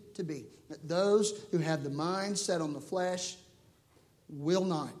continue to be. That those who have the mind set on the flesh will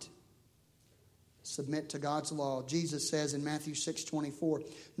not submit to God's law. Jesus says in Matthew 6:24,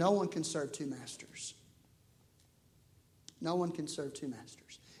 no one can serve two masters. No one can serve two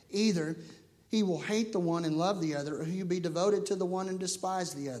masters. Either he will hate the one and love the other, or he'll be devoted to the one and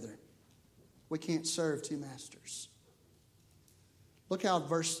despise the other. We can't serve two masters. Look how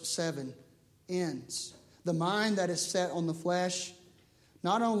verse 7 ends. The mind that is set on the flesh,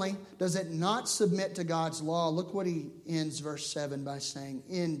 not only does it not submit to God's law, look what he ends verse 7 by saying,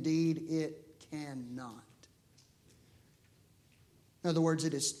 indeed it cannot. In other words,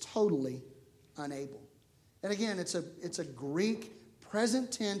 it is totally unable. And again, it's a Greek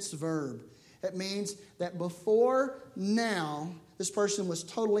present tense verb. It means that before now, this person was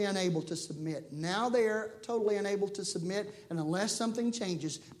totally unable to submit. Now they are totally unable to submit, and unless something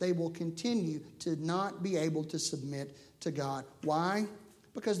changes, they will continue to not be able to submit to God. Why?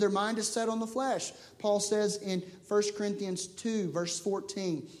 Because their mind is set on the flesh. Paul says in 1 Corinthians 2, verse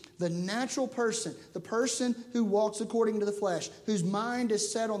 14, the natural person, the person who walks according to the flesh, whose mind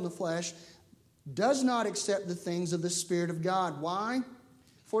is set on the flesh, does not accept the things of the Spirit of God. Why?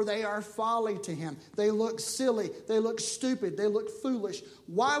 For they are folly to him. They look silly. They look stupid. They look foolish.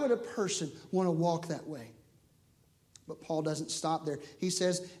 Why would a person want to walk that way? But Paul doesn't stop there. He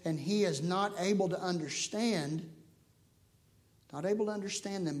says, and he is not able to understand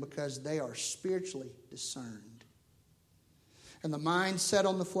them because they are spiritually discerned. And the mind set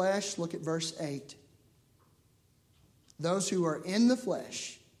on the flesh, look at verse 8. Those who are in the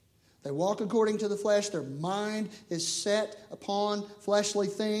flesh, they walk according to the flesh. Their mind is set upon fleshly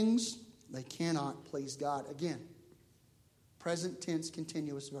things. They cannot please God. Again, present tense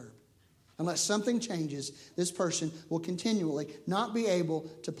continuous verb. Unless something changes, this person will continually not be able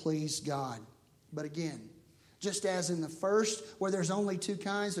to please God. But again, just as in the first, where there's only two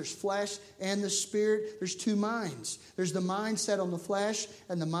kinds, there's flesh and the spirit, there's two minds. There's the mind set on the flesh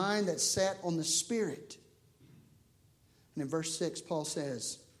and the mind that's set on the spirit. And in verse 6, Paul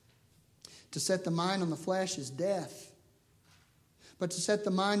says, to set the mind on the flesh is death, but to set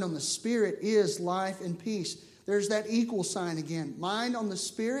the mind on the spirit is life and peace. There's that equal sign again. Mind on the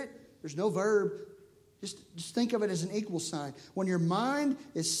spirit, there's no verb. Just think of it as an equal sign. When your mind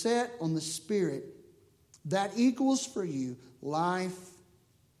is set on the spirit, that equals for you life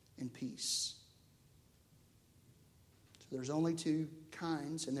and peace. So there's only two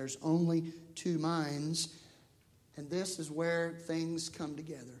kinds and there's only two minds. And this is where things come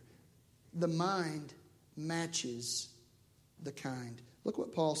together. The mind matches the kind. Look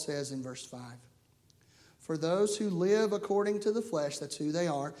what Paul says in verse 5. For those who live according to the flesh, that's who they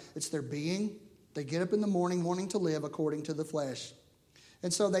are. It's their being. They get up in the morning wanting to live according to the flesh.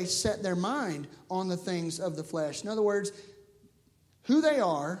 And so they set their mind on the things of the flesh. In other words, who they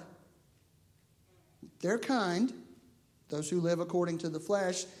are, their kind, those who live according to the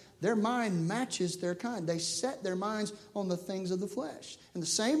flesh, their mind matches their kind. They set their minds on the things of the flesh. And the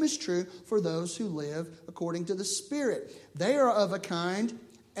same is true for those who live according to the Spirit. They are of a kind,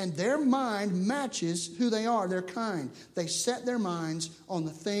 and their mind matches who they are, their kind. They set their minds on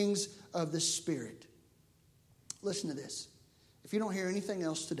the things of the Spirit. Listen to this. If you don't hear anything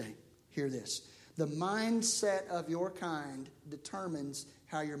else today, hear this. The mindset of your kind determines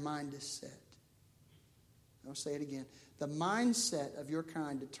how your mind is set. I'll say it again. The mindset of your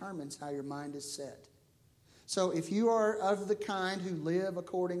kind determines how your mind is set. So if you are of the kind who live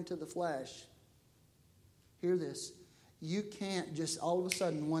according to the flesh, hear this. You can't just all of a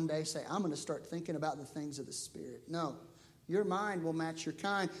sudden one day say, I'm going to start thinking about the things of the Spirit. No. Your mind will match your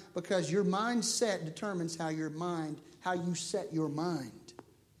kind because your mindset determines how you set your mind.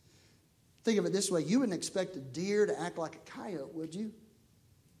 Think of it this way. You wouldn't expect a deer to act like a coyote, would you?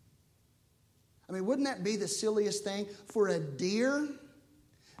 I mean, wouldn't that be the silliest thing for a deer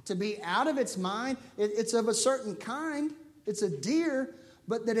to be out of its mind? It's of a certain kind. It's a deer,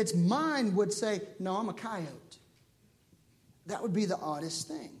 but that its mind would say, no, I'm a coyote. That would be the oddest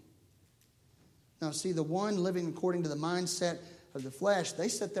thing. Now, see, the one living according to the mindset of the flesh, they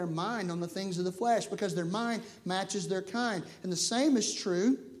set their mind on the things of the flesh because their mind matches their kind. And the same is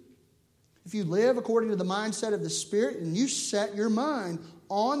true if you live according to the mindset of the Spirit and you set your mind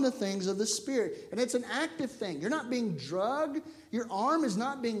on the things of the Spirit. And it's an active thing. You're not being drugged. Your arm is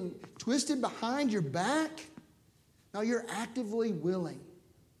not being twisted behind your back. No, you're actively willing.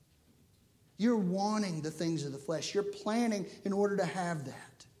 You're wanting the things of the flesh. You're planning in order to have that.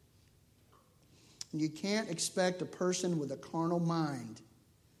 And you can't expect a person with a carnal mind,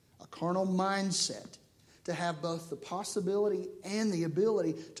 a carnal mindset, to have both the possibility and the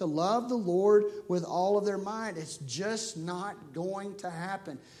ability to love the Lord with all of their mind. It's just not going to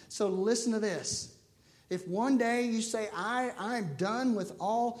happen. So listen to this. If one day you say, I'm done with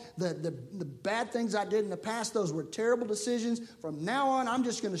all the bad things I did in the past, those were terrible decisions, from now on I'm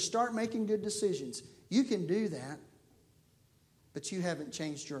just going to start making good decisions. You can do that, but you haven't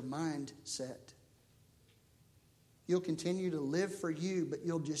changed your mindset. You'll continue to live for you, but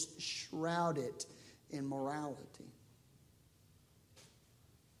you'll just shroud it in morality.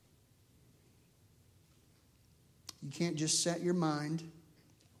 You can't just set your mind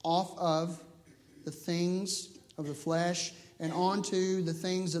off of the things of the flesh and onto the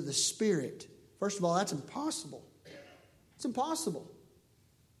things of the Spirit. First of all, that's impossible. It's impossible.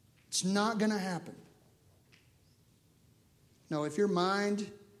 It's not going to happen. No, if your mind,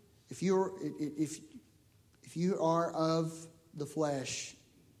 if you are of the flesh,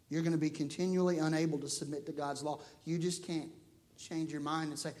 you're going to be continually unable to submit to God's law. You just can't change your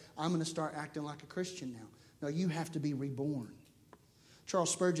mind and say, I'm going to start acting like a Christian now. No, you have to be reborn.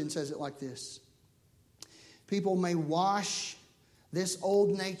 Charles Spurgeon says it like this. People may wash this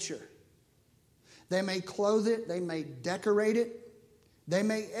old nature. They may clothe it. They may decorate it. They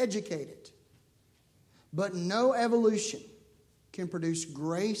may educate it. But no evolution can produce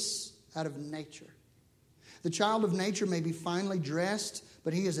grace out of nature. The child of nature may be finely dressed,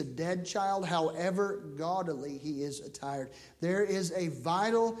 but he is a dead child, however gaudily he is attired. There is a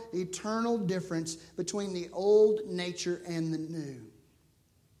vital, eternal difference between the old nature and the new.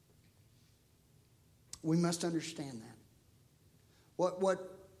 We must understand that.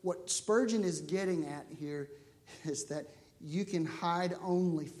 What Spurgeon is getting at here is that you can hide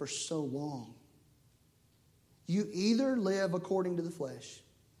only for so long. You either live according to the flesh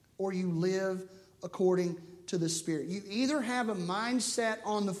or you live according to the Spirit. You either have a mindset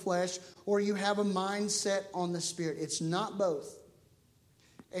on the flesh or you have a mindset on the Spirit. It's not both.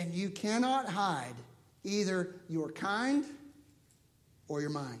 And you cannot hide either your kind or your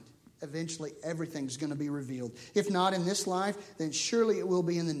mind. Eventually, everything's going to be revealed. If not in this life, then surely it will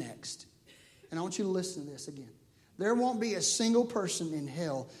be in the next. And I want you to listen to this again. There won't be a single person in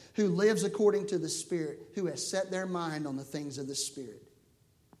hell who lives according to the Spirit who has set their mind on the things of the Spirit.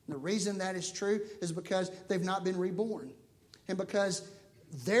 And the reason that is true is because they've not been reborn. And because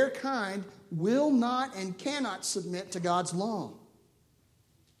their kind will not and cannot submit to God's law.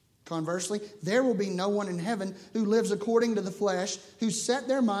 Conversely, there will be no one in heaven who lives according to the flesh, who set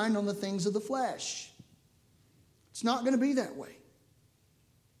their mind on the things of the flesh. It's not going to be that way.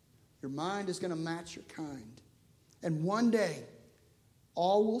 Your mind is going to match your kind. And one day,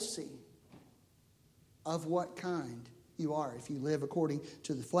 all will see of what kind you are, if you live according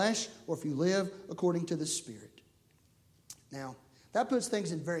to the flesh or if you live according to the Spirit. Now, that puts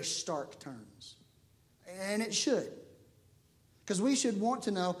things in very stark terms. And it should. Because we should want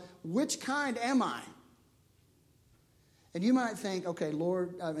to know, which kind am I? And you might think, okay,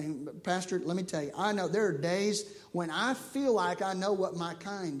 Pastor, let me tell you, I know there are days when I feel like I know what my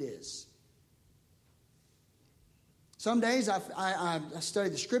kind is. Some days I study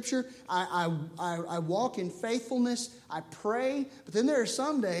the Scripture, I walk in faithfulness, I pray, but then there are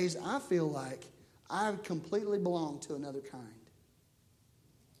some days I feel like I completely belong to another kind.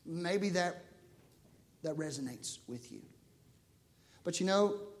 Maybe that resonates with you. But you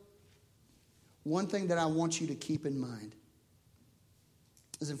know, one thing that I want you to keep in mind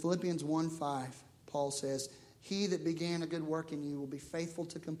is in Philippians 1:5, Paul says, "He that began a good work in you will be faithful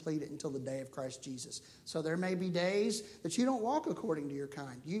to complete it until the day of Christ Jesus." So there may be days that you don't walk according to your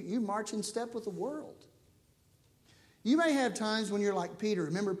kind. You march in step with the world. You may have times when you're like Peter.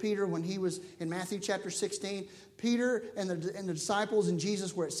 Remember Peter when he was in Matthew chapter 16? Peter and the disciples and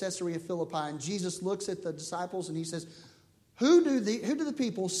Jesus were at Caesarea Philippi. And Jesus looks at the disciples and he says, Who do the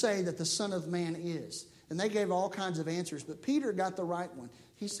people say that the Son of Man is? And they gave all kinds of answers. But Peter got the right one.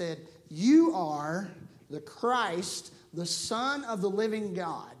 He said, "You are the Christ, the Son of the living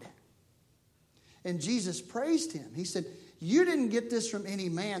God." And Jesus praised him. He said, "You didn't get this from any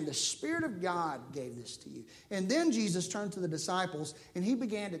man. The Spirit of God gave this to you." And then Jesus turned to the disciples and he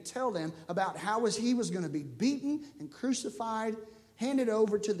began to tell them about how he was going to be beaten and crucified, handed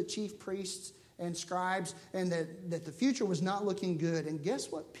over to the chief priests and scribes, and that the future was not looking good. And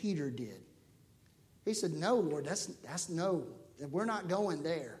guess what Peter did? He said, "No, Lord, that's no. We're not going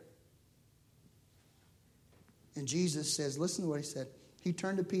there." And Jesus says, listen to what he said. He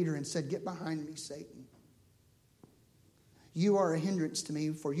turned to Peter and said, "Get behind me, Satan. You are a hindrance to me,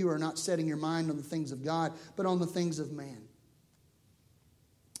 for you are not setting your mind on the things of God, but on the things of man."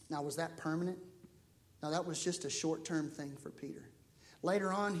 Now, was that permanent? No, that was just a short-term thing for Peter.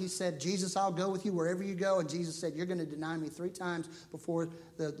 Later on, he said, "Jesus, I'll go with you wherever you go." And Jesus said, "You're going to deny me 3 times before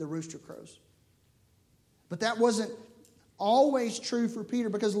the rooster crows." But that wasn't always true for Peter,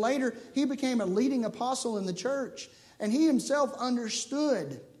 because later he became a leading apostle in the church. And he himself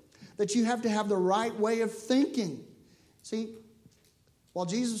understood that you have to have the right way of thinking. See, while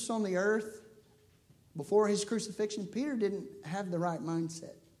Jesus was on the earth, before his crucifixion, Peter didn't have the right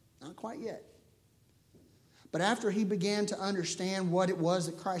mindset. Not quite yet. But after he began to understand what it was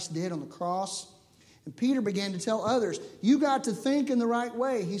that Christ did on the cross, and Peter began to tell others, you got to think in the right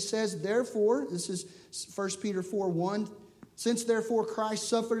way. He says, therefore, this is 1 Peter 4:1, "Since therefore Christ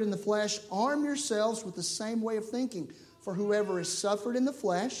suffered in the flesh, arm yourselves with the same way of thinking. For whoever has suffered in the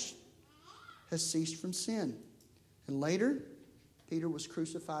flesh has ceased from sin." And later, Peter was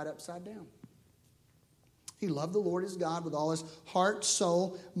crucified upside down. He loved the Lord his God with all his heart,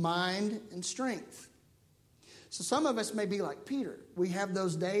 soul, mind, and strength. So some of us may be like Peter. We have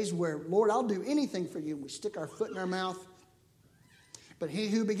those days where, "Lord, I'll do anything for you." And we stick our foot in our mouth. But he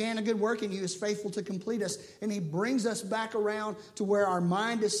who began a good work in you is faithful to complete us. And he brings us back around to where our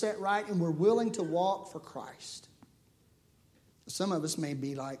mind is set right and we're willing to walk for Christ. Some of us may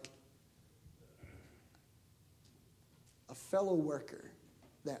be like a fellow worker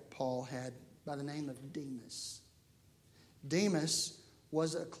that Paul had by the name of Demas. Demas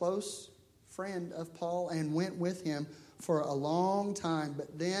was a close friend of Paul and went with him for a long time.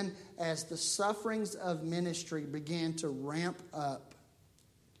 But then, as the sufferings of ministry began to ramp up,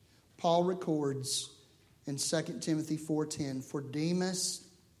 Paul records in 2 Timothy 4:10, "For Demas,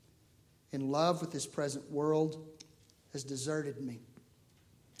 in love with this present world, has deserted me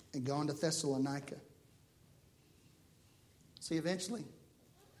and gone to Thessalonica." See, eventually,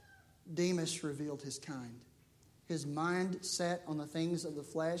 Demas revealed his kind. His mind set on the things of the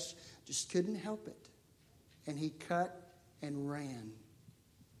flesh just couldn't help it. And he cut and ran.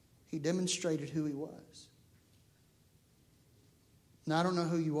 He demonstrated who he was. Now, I don't know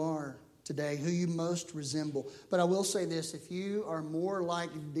who you are today, who you most resemble. But I will say this, if you are more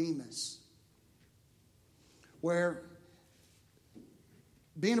like Demas, where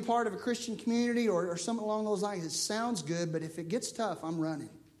being a part of a Christian community or something along those lines, it sounds good, but if it gets tough, I'm running.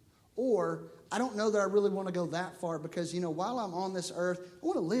 Or I don't know that I really want to go that far because, while I'm on this earth, I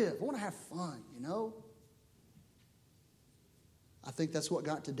want to live. I want to have fun, I think that's what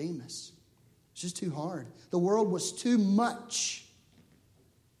got to Demas. It's just too hard. The world was too much.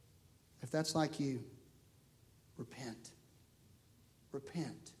 If that's like you, repent.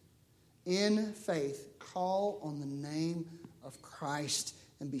 Repent. In faith, call on the name of Christ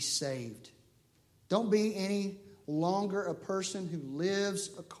and be saved. Don't be any longer a person who lives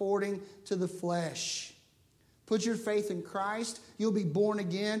according to the flesh. Put your faith in Christ, you'll be born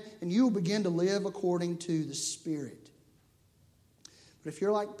again, and you'll begin to live according to the Spirit. But if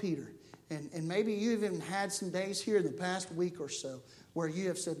you're like Peter, and maybe you even had some days here in the past week or so where you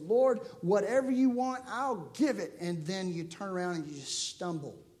have said, "Lord, whatever you want, I'll give it," and then you turn around and you just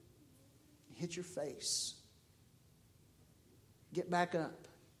stumble. You hit your face. Get back up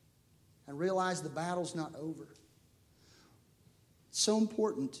and realize the battle's not over. It's so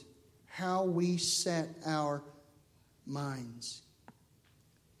important how we set our minds.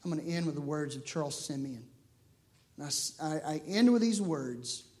 I'm going to end with the words of Charles Simeon. And I end with these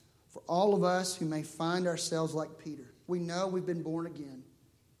words for all of us who may find ourselves like Peter. We know we've been born again.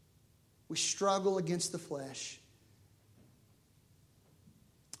 We struggle against the flesh.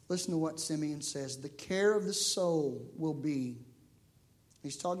 Listen to what Simeon says. The care of the soul will be,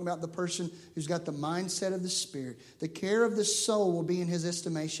 he's talking about the person who's got the mindset of the Spirit. The care of the soul will be, in his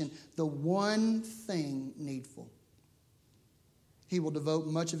estimation, the one thing needful. He will devote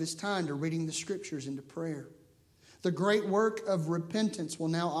much of his time to reading the Scriptures and to prayer. The great work of repentance will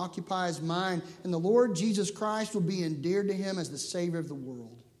now occupy his mind, and the Lord Jesus Christ will be endeared to him as the Savior of the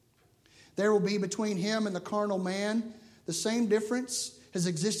world. There will be between him and the carnal man the same difference has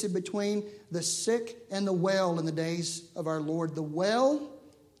existed between the sick and the well in the days of our Lord. The well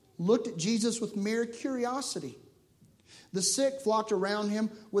looked at Jesus with mere curiosity. The sick flocked around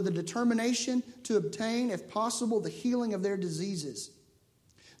him with a determination to obtain, if possible, the healing of their diseases.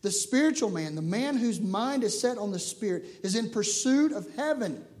 The spiritual man, the man whose mind is set on the Spirit, is in pursuit of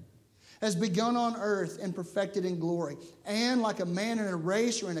heaven, has begun on earth and perfected in glory. And like a man in a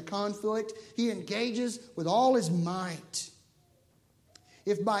race or in a conflict, he engages with all his might,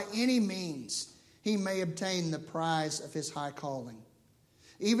 if by any means he may obtain the prize of his high calling.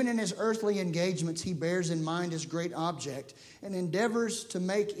 Even in his earthly engagements, he bears in mind his great object and endeavors to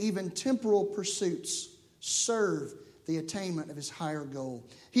make even temporal pursuits serve the attainment of his higher goal.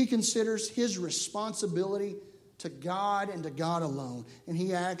 He considers his responsibility to God and to God alone, and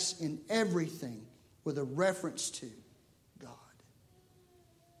he acts in everything with a reference to God.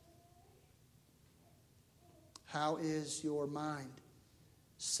 How is your mind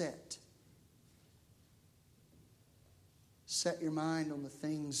set? Set your mind on the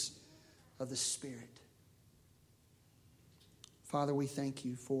things of the Spirit. Father, we thank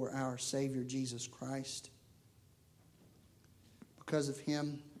you for our Savior, Jesus Christ. Because of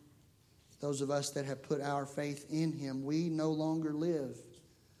him, those of us that have put our faith in him, we no longer live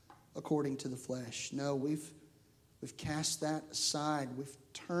according to the flesh. No, we've cast that aside. We've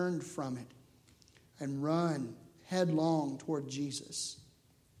turned from it and run headlong toward Jesus.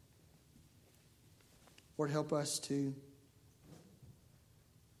 Lord, help us to,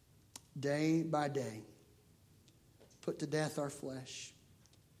 day by day, put to death our flesh.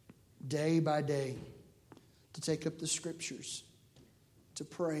 Day by day, to take up the Scriptures, to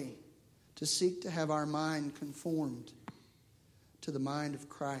pray, to seek to have our mind conformed to the mind of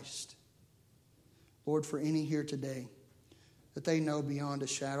Christ. Lord, for any here today, that they know beyond a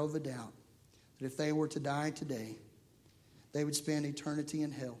shadow of a doubt that if they were to die today, they would spend eternity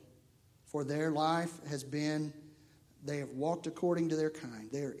in hell. For their life has been, they have walked according to their kind.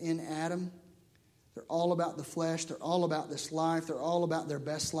 They are in Adam. They're all about the flesh. They're all about this life. They're all about their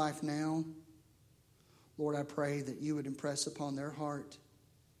best life now. Lord, I pray that you would impress upon their heart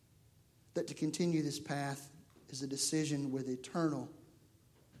that to continue this path is a decision with eternal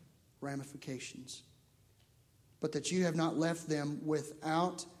ramifications, but that you have not left them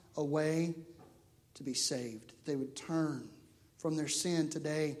without a way to be saved. They would turn from their sin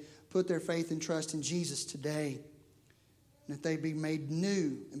today, put their faith and trust in Jesus today, and that they be made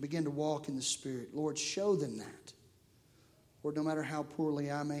new and begin to walk in the Spirit. Lord, show them that. Lord, no matter how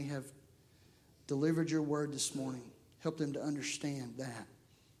poorly I may have delivered your word this morning, help them to understand that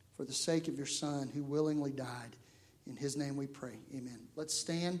for the sake of your Son who willingly died. In his name we pray. Amen. Let's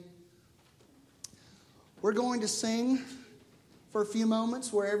stand. We're going to sing for a few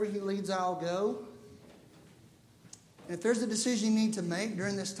moments. Wherever he leads, I'll go. And if there's a decision you need to make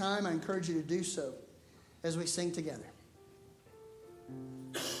during this time, I encourage you to do so as we sing together.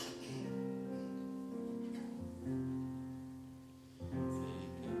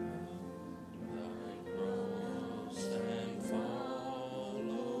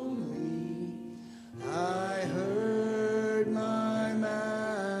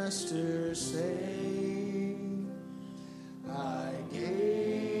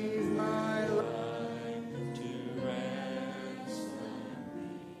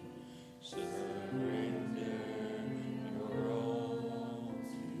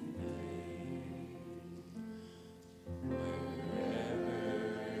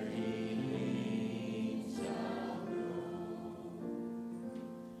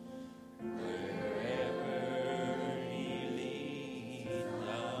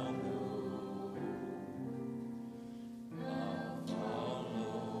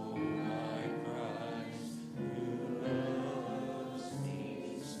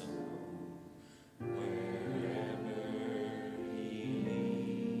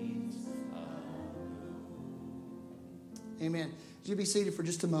 Amen. Would you be seated for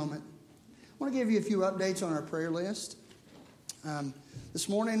just a moment? I want to give you a few updates on our prayer list. This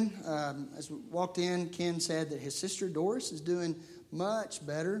morning, as we walked in, Ken said that his sister Doris is doing much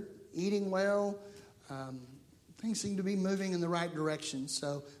better, eating well. Things seem to be moving in the right direction.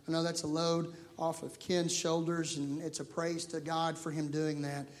 So I know that's a load off of Ken's shoulders, and it's a praise to God for him doing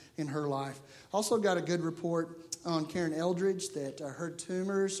that in her life. Also got a good report on Karen Eldridge that her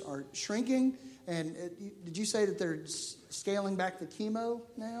tumors are shrinking. And did you say that they're scaling back the chemo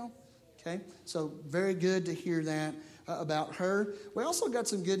now? Okay, so very good to hear that about her. We also got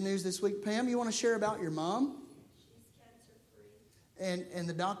some good news this week. Pam, you want to share about your mom? She's cancer-free. And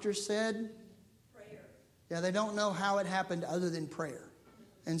the doctor said? Prayer. Yeah, they don't know how it happened other than prayer.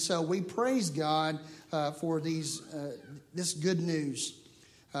 And so we praise God for this good news.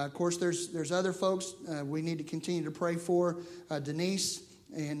 Of course, there's other folks we need to continue to pray for. Denise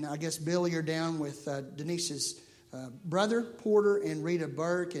and I guess Billy are down with Denise's brother, Porter, and Rita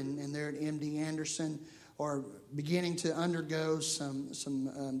Burke, and they're at MD Anderson, are beginning to undergo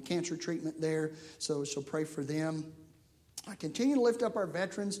some cancer treatment there. So pray for them. I continue to lift up our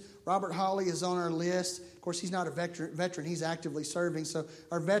veterans. Robert Holly is on our list. Of course, he's not a veteran. He's actively serving. So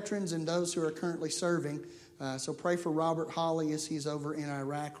our veterans and those who are currently serving. So pray for Robert Holly as he's over in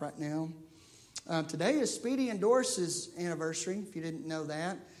Iraq right now. Today is Speedy and Doris's anniversary, if you didn't know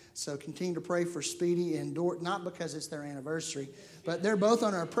that. So continue to pray for Speedy and Doris, not because it's their anniversary, but they're both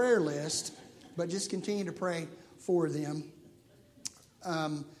on our prayer list, but just continue to pray for them.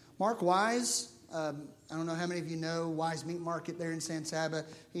 Mark Wise, I don't know how many of you know Wise Meat Market there in San Saba.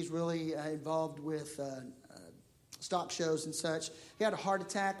 He's really involved with stock shows and such. He had a heart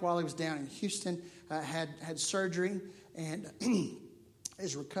attack while he was down in Houston, had surgery, and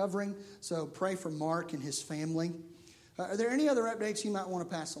is recovering. So pray for Mark and his family. Are there any other updates you might want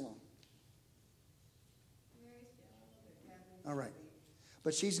to pass along? Mary's been a little bit having all right.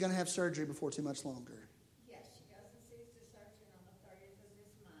 But she's going to have surgery before too much longer. Yes, she doesn't cease to surgery on the 30th of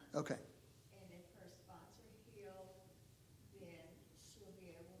this month. Okay. And if her spots are healed, then she'll be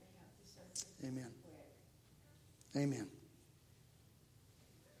able to have the surgery. Amen. Quick. Amen.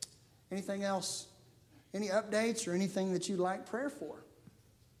 Anything else? Any updates or anything that you'd like prayer for?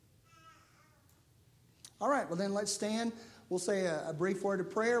 All right, well then let's stand. We'll say a brief word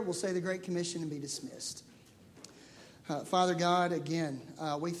of prayer. We'll say the Great Commission and be dismissed. Father God, again,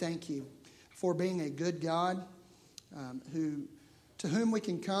 we thank you for being a good God to whom we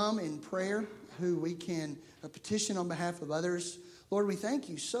can come in prayer, who we can petition on behalf of others. Lord, we thank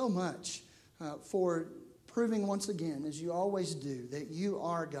you so much for proving once again, as you always do, that you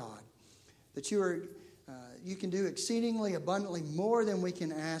are God, that you can do exceedingly abundantly more than we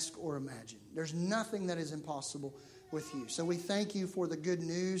can ask or imagine. There's nothing that is impossible with you. So we thank you for the good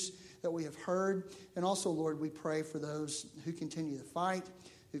news that we have heard. And also, Lord, we pray for those who continue to fight,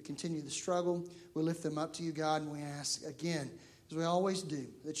 who continue the struggle. We lift them up to you, God, and we ask again, as we always do,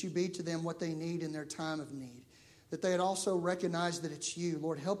 that you be to them what they need in their time of need. That they'd also recognize that it's you.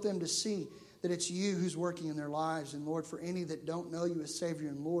 Lord, help them to see that it's you who's working in their lives. And Lord, for any that don't know you as Savior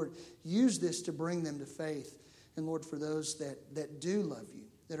and Lord, use this to bring them to faith. And Lord, for those that do love you,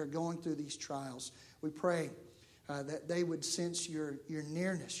 that are going through these trials, we pray that they would sense your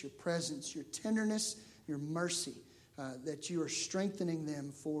nearness, your presence, your tenderness, your mercy, that you are strengthening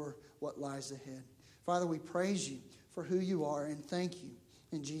them for what lies ahead. Father, we praise you for who you are and thank you.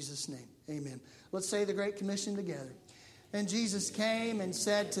 In Jesus' name, amen. Let's say the Great Commission together. And Jesus came and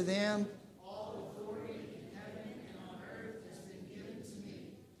said to them,